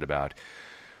passionate about.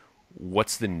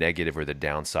 What's the negative or the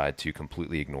downside to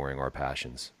completely ignoring our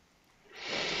passions?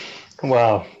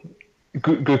 Well,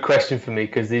 good question for me,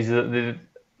 because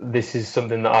this is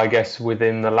something that I guess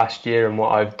within the last year and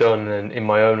what I've done and in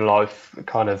my own life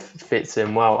kind of fits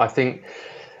in well. I think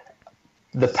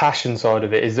the passion side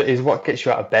of it is what gets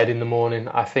you out of bed in the morning.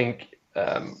 I think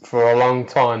for a long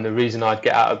time, the reason I'd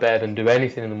get out of bed and do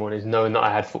anything in the morning is knowing that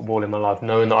I had football in my life,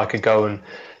 knowing that I could go and,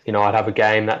 I'd have a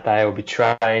game that day, or be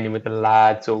training with the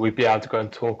lads, or we'd be able to go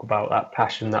and talk about that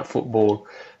passion, that football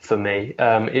for me.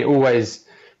 It always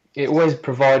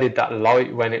provided that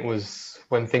light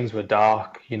when things were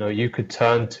dark. You could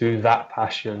turn to that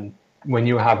passion when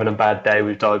you were having a bad day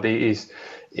with diabetes.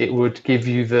 It would give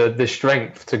you the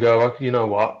strength to go, you know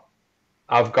what,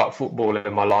 I've got football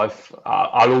in my life.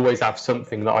 I'll always have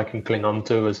something that I can cling on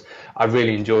to, as I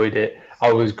really enjoyed it.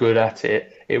 I was good at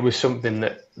it. It was something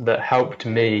that helped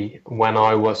me when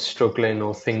I was struggling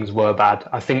or things were bad.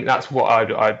 I think that's what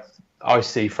I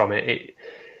see from it.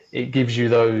 It gives you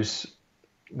those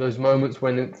moments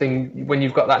when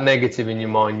you've got that negative in your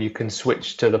mind, you can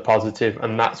switch to the positive,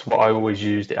 and that's what I always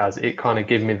used it as. It kind of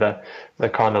gave me the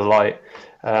kind of light.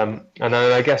 And then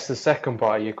I guess the second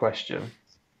part of your question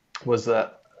was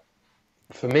that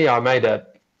for me, I made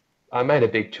a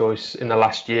big choice in the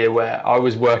last year where I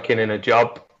was working in a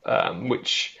job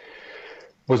which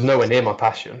was nowhere near my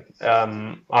passion.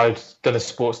 I'd done a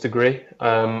sports degree.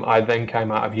 I then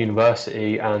came out of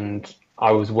university and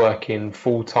I was working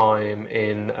full time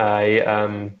in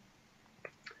a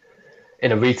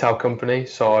retail company.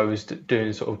 So I was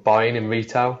doing sort of buying in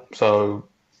retail. So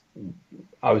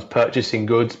I was purchasing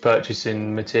goods,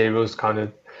 purchasing materials, kind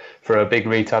of for a big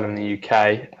retailer in the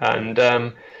UK, and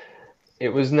it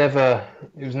was never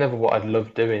what I'd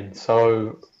loved doing.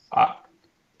 So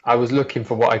I was looking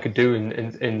for what I could do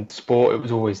in sport. It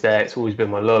was always there. It's always been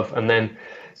my love. And then,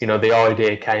 the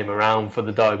idea came around for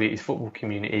the diabetes football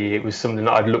community. It was something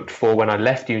that I'd looked for when I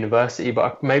left university, but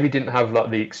I maybe didn't have like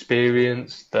the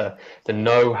experience, the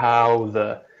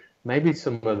know-how, maybe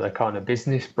some of the kind of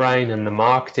business brain and the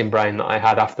marketing brain that I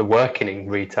had after working in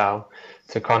retail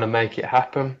to kind of make it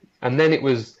happen. And then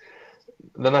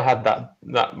I had that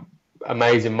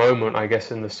amazing moment, I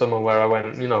guess, in the summer where I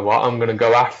went, you know what, I'm going to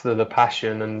go after the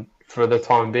passion. And for the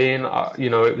time being, I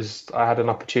had an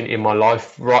opportunity in my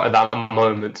life right at that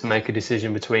moment to make a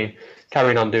decision between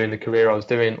carrying on doing the career I was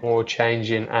doing or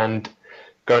changing and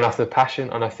going after the passion.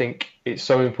 And I think it's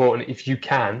so important, if you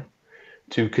can,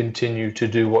 to continue to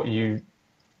do what you're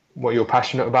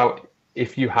passionate about.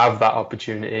 If you have that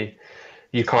opportunity,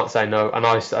 you can't say no. And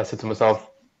I said to myself,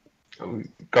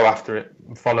 go after it,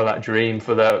 follow that dream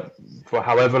for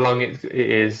however long it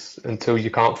is, until you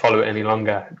can't follow it any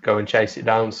longer. Go and chase it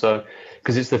down. So,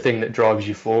 because it's the thing that drives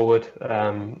you forward.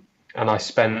 And I've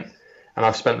spent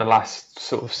the last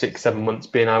sort of 6-7 months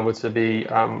being able to be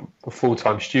a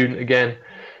full-time student again,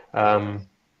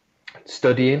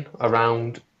 studying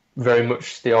around very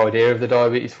much the idea of the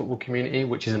diabetes football community,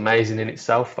 which is amazing in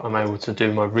itself. I'm able to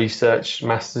do my research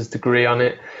master's degree on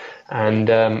it, and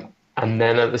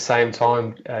then at the same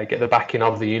time get the backing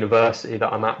of the university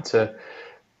that I'm at to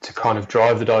kind of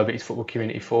drive the diabetes football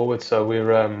community forward. So I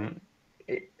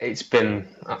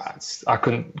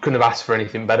couldn't have asked for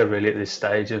anything better really at this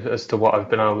stage as to what I've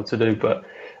been able to do. But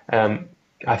I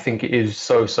think it is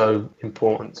so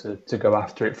important to go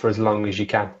after it for as long as you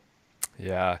can.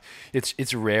 Yeah,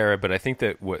 it's rare, but I think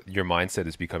that what your mindset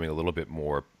is becoming a little bit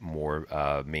more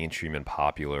mainstream and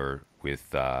popular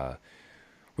with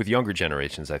younger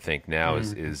generations. I think now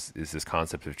is this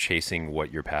concept of chasing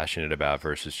what you're passionate about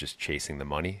versus just chasing the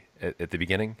money at the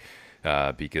beginning,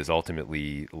 because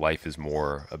ultimately life is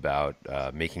more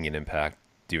about making an impact,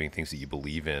 doing things that you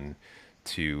believe in,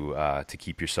 to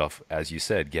keep yourself, as you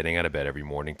said, getting out of bed every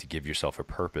morning, to give yourself a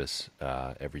purpose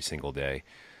every single day.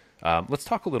 Let's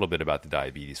talk a little bit about the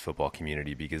diabetes football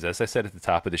community, because as I said at the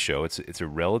top of the show, it's a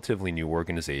relatively new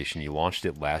organization. You launched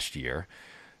it last year.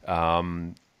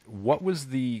 What was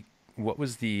the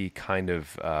kind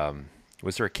of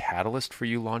was there a catalyst for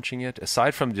you launching it?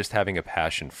 Aside from just having a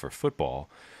passion for football,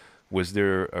 was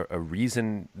there a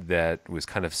reason that was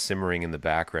kind of simmering in the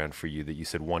background for you that you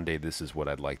said, one day this is what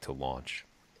I'd like to launch?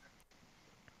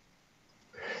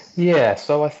 Yeah,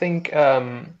 so I think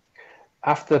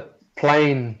after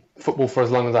playing football for as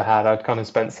long as I had, I'd kind of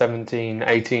spent 17,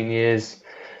 18 years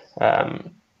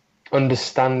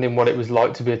understanding what it was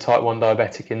like to be a type 1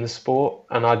 diabetic in the sport.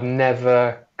 And I'd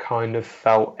never kind of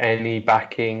felt any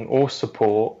backing or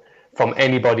support from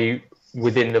anybody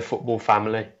within the football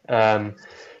family.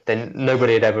 Then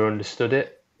nobody had ever understood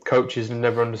it. Coaches had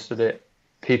never understood it.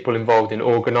 People involved in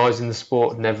organising the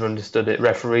sport never understood it.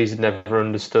 Referees had never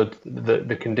understood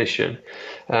the condition.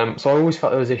 So I always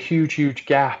felt there was a huge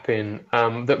gap in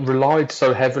that relied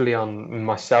so heavily on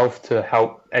myself to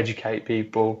help educate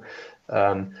people,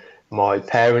 my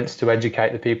parents to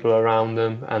educate the people around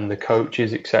them, and the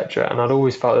coaches, etc. And I'd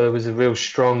always felt there was a real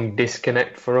strong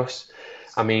disconnect for us.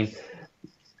 I mean,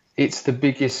 it's the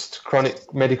biggest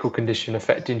chronic medical condition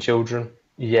affecting children,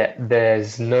 yet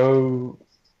there's no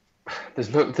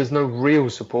real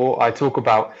support. I talk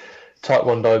about type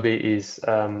 1 diabetes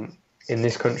in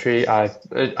this country.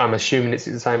 I'm assuming it's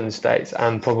the same in the States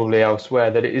and probably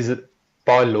elsewhere, that it is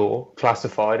by law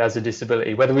classified as a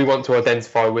disability. Whether we want to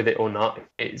identify with it or not,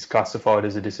 it's classified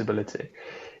as a disability.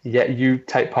 Yet you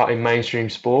take part in mainstream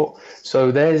sport.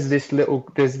 So there's this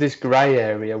grey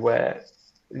area where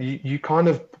you kind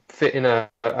of fit in a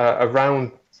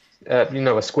round,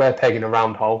 a square peg in a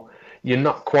round hole. You're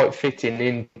not quite fitting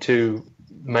into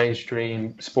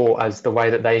mainstream sport as the way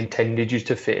that they intended you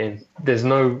to fit in. There's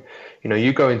no,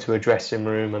 you go into a dressing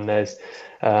room and there's,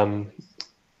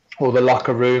 or the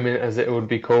locker room, as it would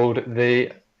be called.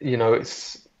 You've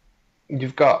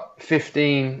got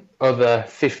 15 other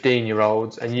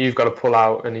 15-year-olds and you've got to pull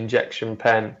out an injection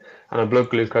pen and a blood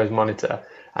glucose monitor.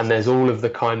 And there's all of the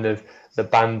kind of the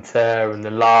banter and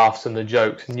the laughs and the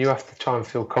jokes, and you have to try and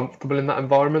feel comfortable in that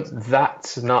environment.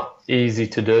 That's not easy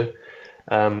to do.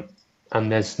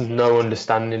 and there's no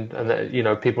understanding,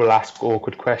 and people ask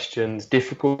awkward questions,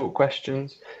 difficult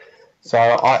questions. So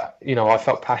I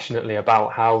felt passionately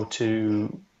about how do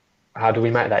we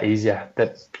make that easier?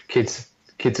 That kids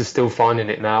are still finding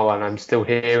it now, and I'm still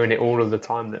hearing it all of the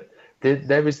time that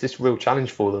there is this real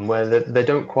challenge for them where they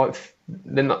don't quite,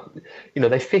 they're not,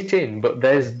 they fit in, but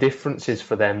there's differences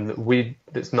for them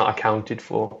that's not accounted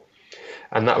for.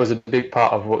 And that was a big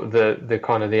part of what the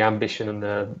kind of the ambition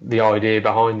and the idea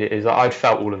behind it is. I'd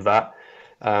felt all of that.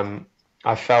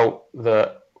 I felt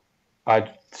that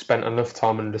I'd spent enough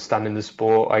time understanding the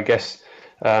sport. I guess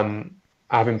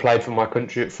having played for my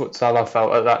country at futsal, I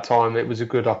felt at that time it was a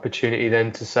good opportunity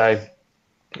then to say,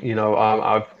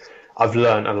 I've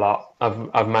learned a lot.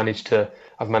 I've managed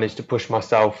to push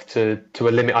myself to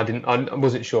a limit. I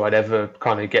wasn't sure I'd ever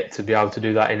kind of get to be able to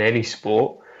do that in any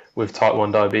sport with type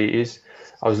 1 diabetes.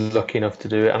 I was lucky enough to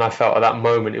do it, and I felt at that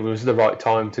moment it was the right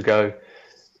time to go,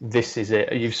 this is it.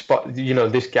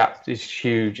 This gap is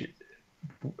huge.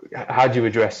 How do you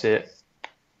address it?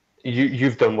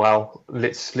 You've done well.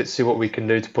 Let's see what we can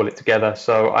do to pull it together.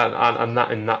 So and that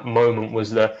in that moment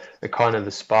was the kind of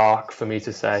the spark for me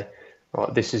to say,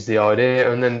 right, this is the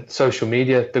idea. And then social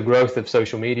media, the growth of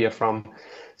social media from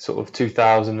sort of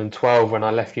 2012 when I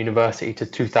left university to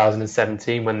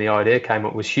 2017 when the idea came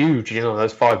up was huge.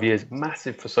 Those 5 years,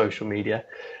 massive for social media.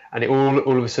 And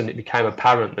all of a sudden it became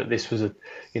apparent that this was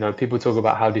people talk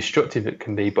about how destructive it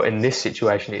can be, but in this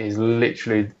situation it has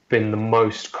literally been the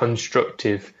most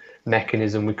constructive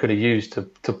mechanism we could have used to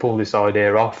pull this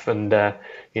idea off. And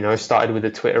started with a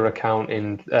Twitter account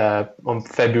on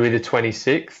February the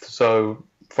 26th. So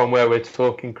from where we're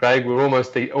talking, Craig, we're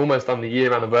almost on the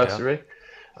year anniversary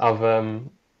of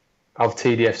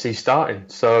TDFC starting.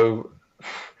 So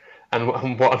and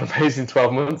what an amazing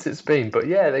 12 months it's been. But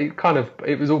yeah,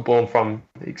 it was all born from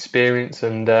experience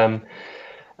and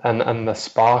the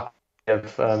spark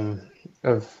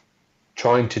of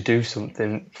trying to do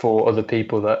something for other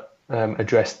people that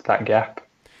addressed that gap.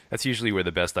 That's usually where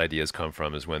the best ideas come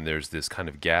from, is when there's this kind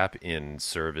of gap in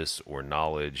service or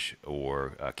knowledge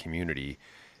or community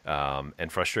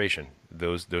and frustration.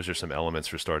 Those are some elements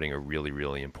for starting a really,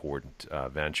 really important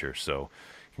venture. So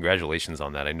congratulations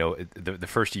on that. I know the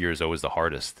first year is always the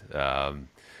hardest,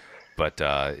 but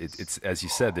it's as you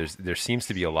said, there seems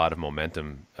to be a lot of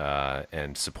momentum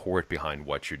and support behind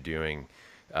what you're doing.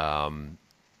 I'm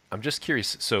just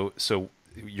curious. So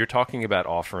you're talking about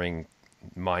offering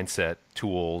mindset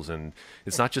tools, and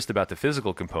it's not just about the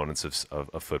physical components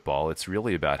of football. It's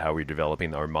really about how we're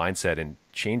developing our mindset and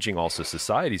changing also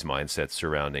society's mindset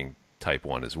surrounding type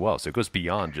 1 as well. So it goes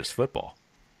beyond just football.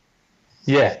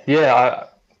 Yeah.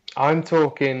 I'm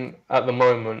talking at the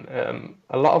moment,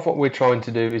 a lot of what we're trying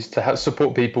to do is to help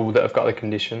support people that have got the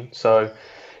condition. So,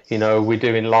 we're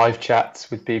doing live chats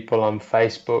with people on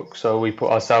Facebook. So we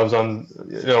put ourselves on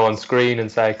screen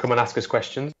and say, come and ask us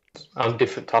questions on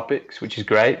different topics, which is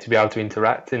great to be able to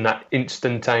interact in that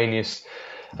instantaneous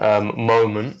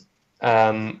moment.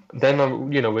 Then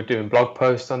we're doing blog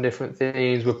posts on different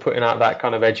things. We're putting out that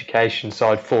kind of education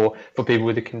side for people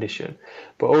with the condition,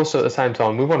 but also at the same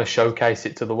time we want to showcase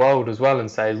it to the world as well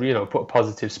and say, put a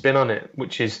positive spin on it,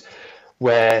 which is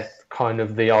where kind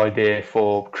of the idea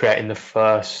for creating the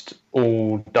first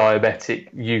all diabetic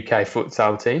UK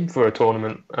futsal team for a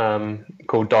tournament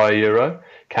called Dia Euro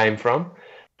came from.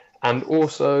 And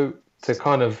also to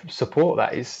kind of support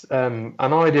that is an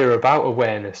idea about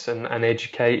awareness and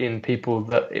educating people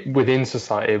that within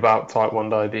society about type 1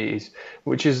 diabetes,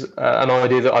 which is an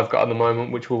idea that I've got at the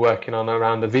moment, which we're working on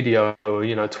around a video,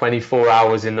 24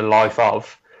 hours in the life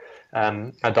of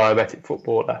a diabetic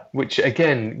footballer, which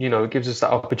again, gives us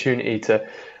that opportunity to,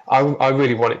 I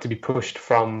really want it to be pushed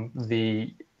from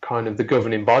the kind of the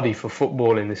governing body for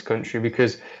football in this country,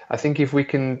 because I think if we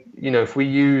can, if we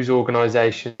use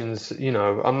organisations,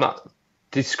 I'm not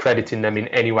discrediting them in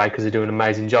any way because they're doing an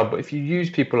amazing job, but if you use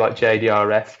people like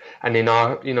JDRF and in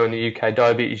our, in the UK,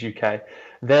 Diabetes UK,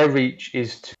 their reach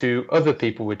is to other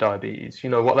people with diabetes.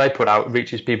 What they put out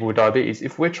reaches people with diabetes.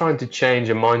 If we're trying to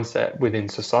change a mindset within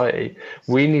society,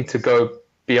 we need to go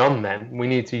beyond them. We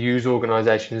need to use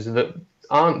organisations that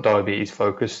aren't diabetes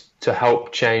focused to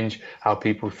help change how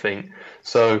people think.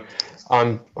 So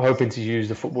I'm hoping to use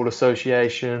the Football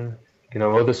Association,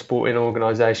 other sporting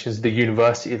organisations, the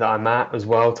university that I'm at as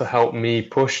well, to help me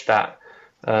push that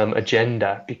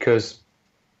agenda, because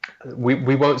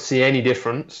we won't see any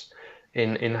difference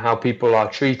in how people are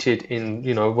treated in,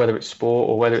 whether it's sport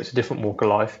or whether it's a different walk of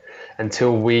life,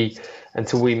 until we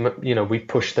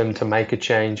push them to make a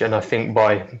change. And I think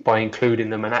by including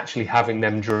them and actually having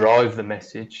them drive the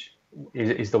message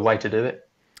is the way to do it.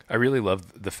 I really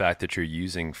love the fact that you're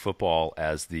using football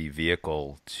as the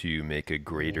vehicle to make a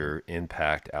greater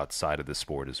impact outside of the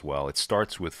sport as well. It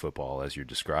starts with football as you're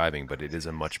describing, but it is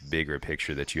a much bigger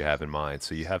picture that you have in mind.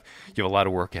 So you have a lot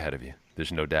of work ahead of you.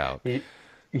 There's no doubt. Y-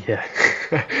 Yeah,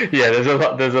 yeah.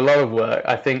 There's a lot of work,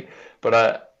 I think,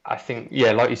 but I think,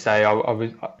 yeah, like you say, I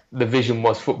was the vision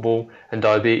was football and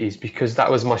diabetes because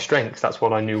that was my strength. That's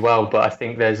what I knew well. But I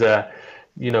think there's a,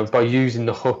 by using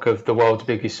the hook of the world's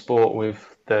biggest sport with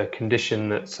the condition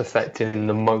that's affecting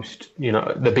the most,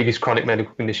 the biggest chronic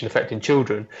medical condition affecting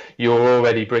children, you're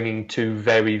already bringing two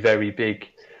very, very big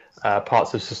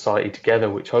parts of society together,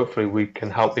 which hopefully we can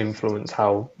help influence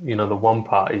how, the one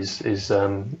part is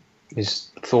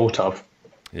thought of.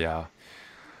 Yeah.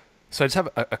 So I just have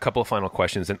a couple of final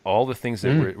questions, and all the things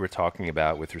that we're talking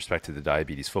about with respect to the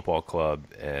Diabetes Football Club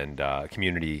and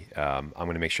community. I'm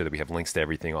going to make sure that we have links to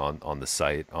everything on the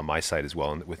site, on my site as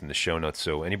well, and within the show notes.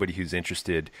 So anybody who's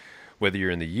interested, whether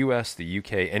you're in the U.S., the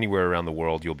U.K., anywhere around the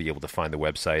world, you'll be able to find the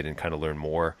website and kind of learn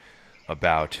more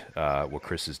about what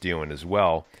Chris is doing as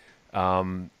well.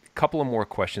 Couple of more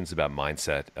questions about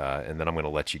mindset, and then I'm going to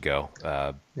let you go.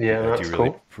 Yeah, that's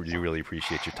cool. Do really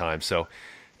appreciate your time. So.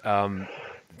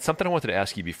 Something I wanted to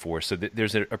ask you before. So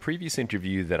there's a previous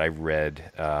interview that I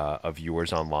read of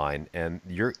yours online, and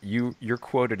you're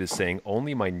quoted as saying,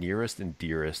 "Only my nearest and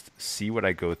dearest see what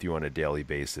I go through on a daily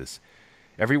basis.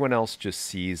 Everyone else just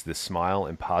sees the smile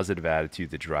and positive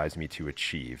attitude that drives me to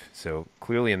achieve." So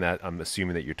clearly in that, I'm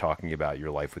assuming that you're talking about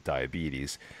your life with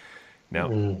diabetes. Now,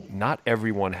 not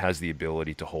everyone has the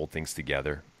ability to hold things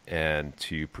together and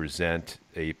to present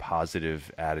a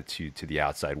positive attitude to the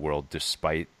outside world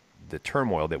despite the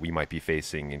turmoil that we might be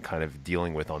facing and kind of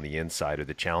dealing with on the inside, or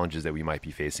the challenges that we might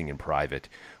be facing in private.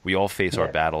 We all face our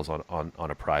battles on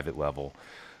a private level.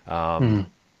 How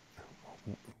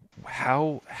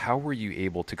were you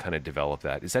able to kind of develop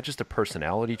that? Is that just a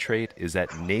personality trait? Is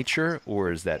that nature,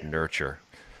 or is that nurture?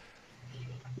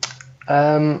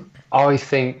 I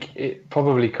think it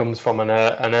probably comes from an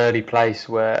early place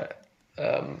where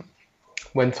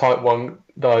when type 1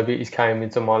 diabetes came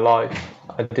into my life,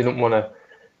 I didn't want to.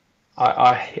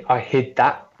 I hid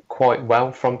that quite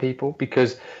well from people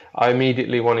because I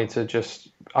immediately I wanted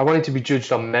to be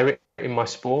judged on merit in my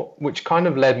sport, which kind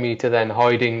of led me to then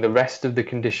hiding the rest of the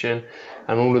condition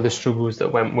and all of the struggles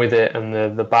that went with it and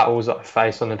the battles that I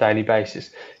face on a daily basis,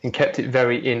 and kept it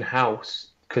very in-house,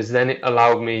 because then it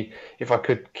allowed me, if I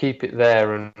could keep it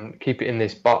there and keep it in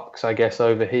this box, I guess,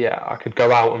 over here, I could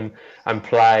go out and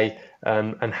play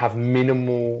and have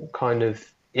minimal kind of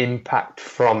impact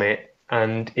from it,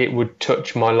 and it would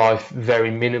touch my life very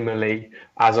minimally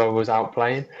as I was out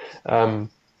playing.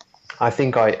 I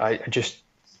think I just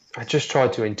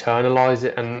tried to internalize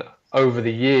it, and over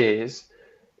the years,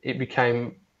 it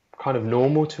became kind of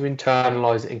normal to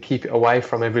internalize it and keep it away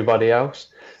from everybody else.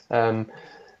 I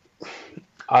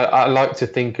like to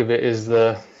think of it as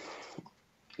it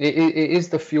is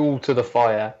the fuel to the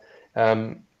fire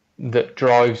that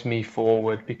drives me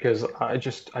forward, because I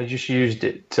just used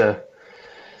it to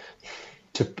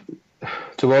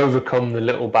overcome the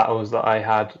little battles that I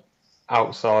had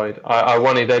outside. I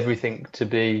wanted everything to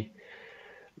be.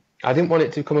 I didn't want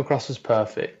it to come across as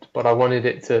perfect, but I wanted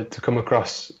it to come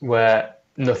across where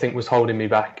nothing was holding me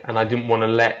back, and I didn't want to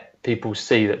let people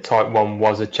see that type 1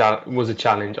 was a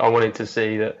challenge. I wanted to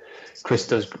see that Chris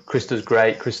does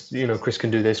great. Chris can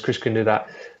do this. Chris can do that,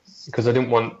 because I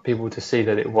didn't want people to see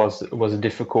that it was a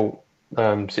difficult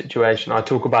situation. I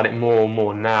talk about it more and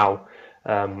more now,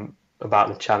 about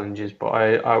the challenges, but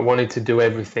I wanted to do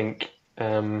everything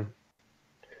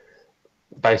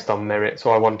based on merit.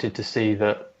 So I wanted to see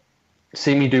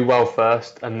me do well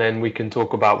first, and then we can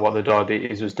talk about what the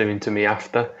diabetes was doing to me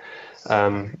after.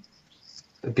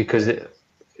 Because at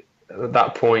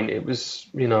that point it was,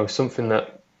 something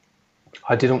that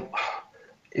I didn't.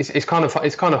 It's kind of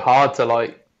hard to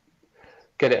like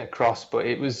get it across, but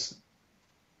it was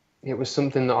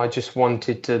something that I just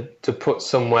wanted to put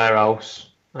somewhere else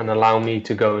and allow me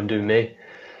to go and do me.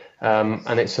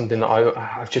 And it's something that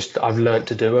I've learned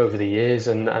to do over the years,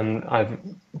 and I've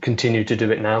continued to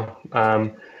do it now.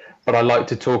 But I like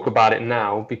to talk about it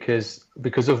now because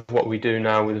of what we do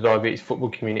now with the diabetes football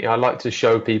community. I like to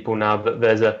show people now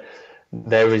that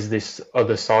there is this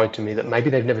other side to me that maybe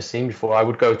they've never seen before. I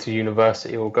would go to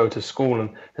university or go to school, and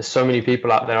there's so many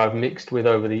people out there I've mixed with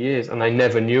over the years, and they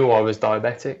never knew I was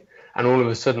diabetic. And all of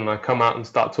a sudden I come out and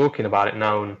start talking about it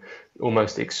now and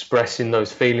almost expressing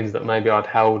those feelings that maybe I'd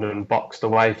held and boxed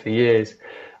away for years.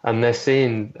 And they're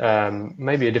seeing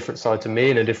maybe a different side to me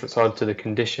and a different side to the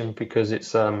condition, because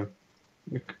it's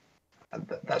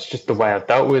that's just the way I've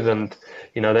dealt with. And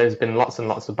there's been lots and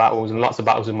lots of battles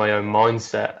in my own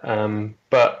mindset.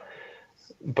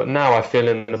 But now I feel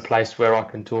in a place where I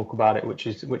can talk about it, which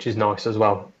is nice as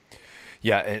well.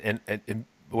 Yeah, and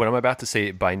what I'm about to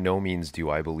say, by no means do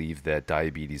I believe that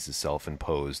diabetes is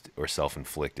self-imposed or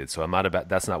self-inflicted. So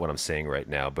that's not what I'm saying right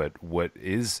now. But what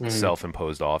is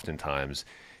self-imposed oftentimes,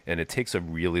 and it takes a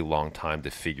really long time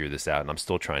to figure this out, and I'm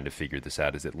still trying to figure this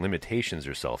out, is that limitations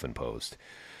are self-imposed.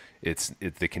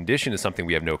 The condition is something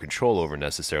we have no control over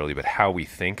necessarily, but how we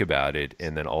think about it,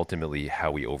 and then ultimately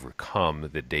how we overcome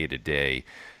the day-to-day,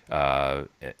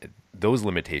 those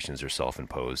limitations are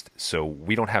self-imposed. So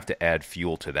we don't have to add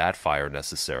fuel to that fire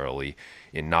necessarily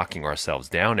in knocking ourselves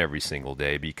down every single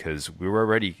day, because we're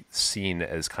already seen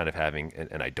as kind of having,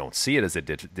 and I don't see it as a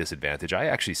disadvantage. I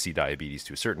actually see diabetes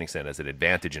to a certain extent as an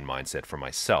advantage in mindset for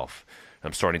myself.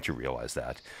 I'm starting to realize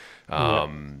that.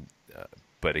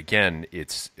 But again,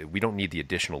 we don't need the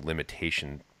additional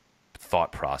limitation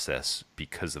thought process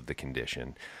because of the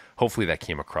condition. Hopefully that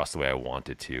came across the way I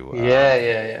wanted to.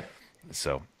 Yeah.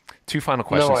 So, two final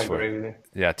questions. No, I agree with you.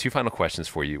 Yeah, two final questions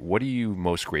for you. What are you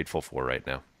most grateful for right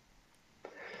now?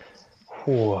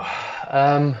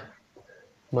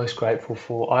 Most grateful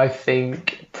for, I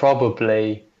think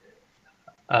probably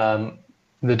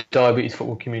the diabetes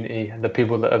football community, the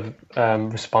people that have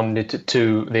responded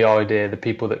to the idea, the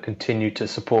people that continue to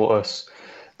support us,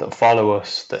 that follow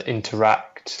us, that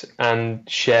interact and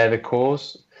share the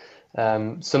cause.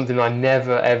 Something I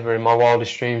never, ever in my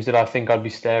wildest dreams did I think I'd be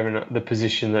staring at the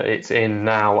position that it's in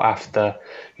now after,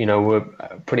 we're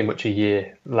pretty much a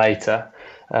year later.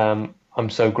 I'm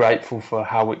so grateful for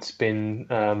how it's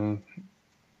been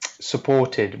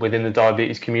supported within the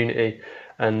diabetes community,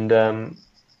 and I'm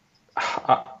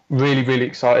really, really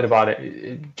excited about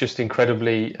it. Just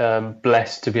incredibly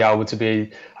blessed to be able to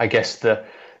be, I guess, the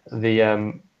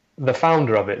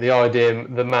founder of it, the idea,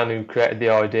 the man who created the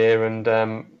idea, and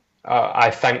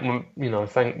I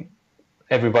thank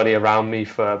everybody around me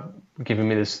for giving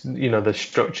me this, the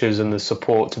structures and the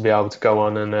support to be able to go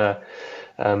on and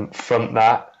front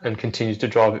that and continue to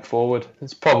drive it forward.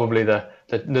 It's probably the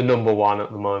number one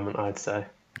at the moment, I'd say.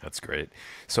 That's great.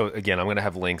 So again, I'm going to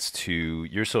have links to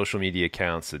your social media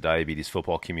accounts, the diabetes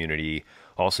football community.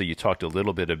 Also, you talked a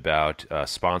little bit about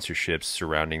sponsorships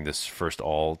surrounding this first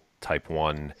all type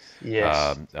 1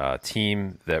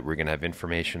 team that we're going to have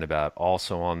information about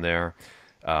also on there.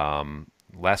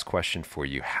 Last question for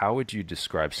you. How would you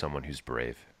describe someone who's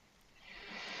brave?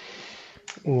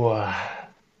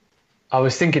 I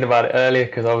was thinking about it earlier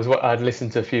because I'd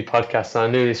listened to a few podcasts and I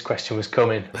knew this question was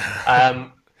coming.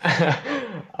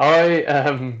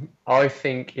 I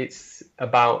think it's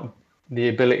about the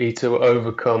ability to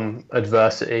overcome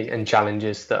adversity and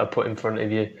challenges that are put in front of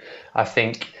you. I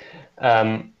think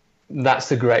that's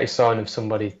the greatest sign of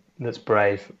somebody that's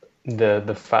brave.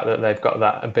 The fact that they've got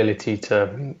that ability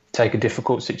to take a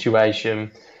difficult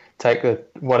situation, take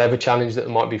whatever challenge that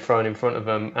might be thrown in front of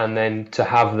them, and then to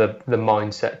have the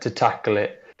mindset to tackle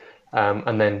it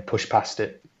and then push past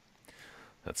it.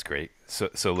 That's great.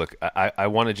 So look, I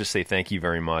want to just say thank you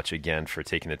very much again for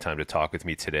taking the time to talk with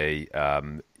me today.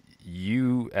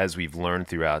 You, as we've learned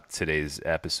throughout today's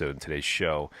episode and today's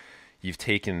show, you've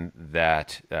taken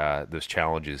those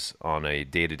challenges on a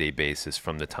day-to-day basis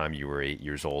from the time you were 8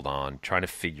 years old on, trying to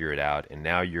figure it out, and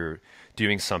now you're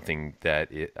doing something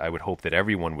that I would hope that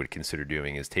everyone would consider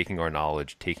doing, is taking our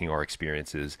knowledge, taking our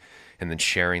experiences, and then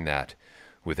sharing that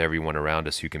with everyone around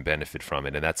us who can benefit from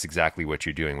it. And that's exactly what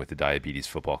you're doing with the diabetes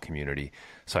football community.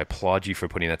 So I applaud you for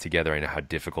putting that together. I know how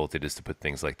difficult it is to put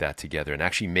things like that together and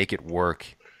actually make it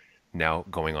work now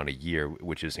going on a year,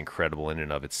 which is incredible in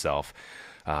and of itself.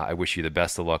 I wish you the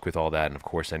best of luck with all that. And of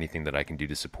course, anything that I can do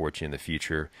to support you in the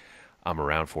future, I'm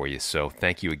around for you. So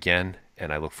thank you again.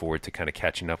 And I look forward to kind of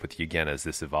catching up with you again as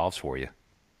this evolves for you.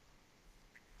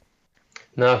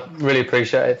 No, really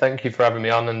appreciate it. Thank you for having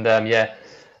me on. And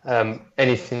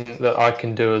anything that I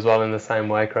can do as well in the same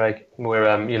way, Craig.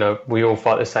 We're, we all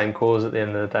fight the same cause at the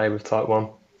end of the day with type 1.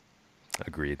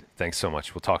 Agreed. Thanks so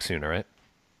much. We'll talk soon, all right?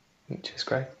 Cheers,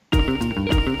 Craig.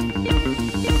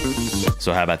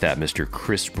 So how about that, Mr.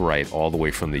 Chris Bright, all the way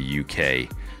from the UK.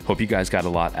 Hope you guys got a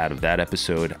lot out of that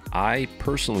episode. I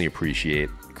personally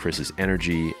appreciate Chris's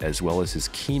energy as well as his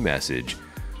key message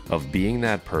of being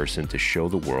that person to show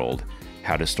the world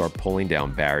how to start pulling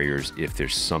down barriers if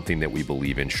there's something that we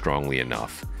believe in strongly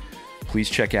enough. Please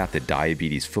check out the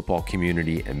diabetes football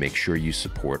community and make sure you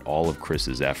support all of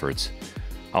Chris's efforts.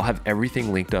 I'll have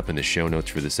everything linked up in the show notes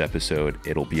for this episode.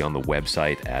 It'll be on the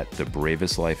website at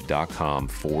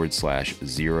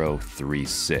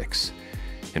thebravestlife.com/036.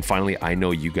 And finally, I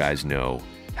know you guys know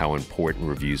how important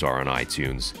reviews are on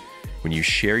iTunes. When you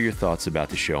share your thoughts about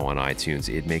the show on iTunes,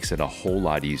 it makes it a whole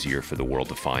lot easier for the world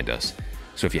to find us.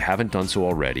 So if you haven't done so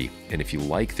already, and if you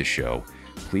like the show,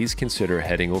 please consider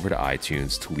heading over to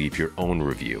iTunes to leave your own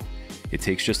review. It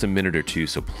takes just a minute or two,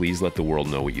 so please let the world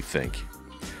know what you think.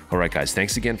 All right, guys,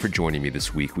 thanks again for joining me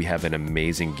this week. We have an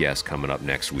amazing guest coming up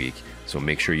next week, so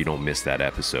make sure you don't miss that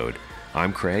episode.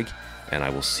 I'm Craig, and I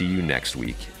will see you next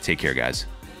week. Take care, guys.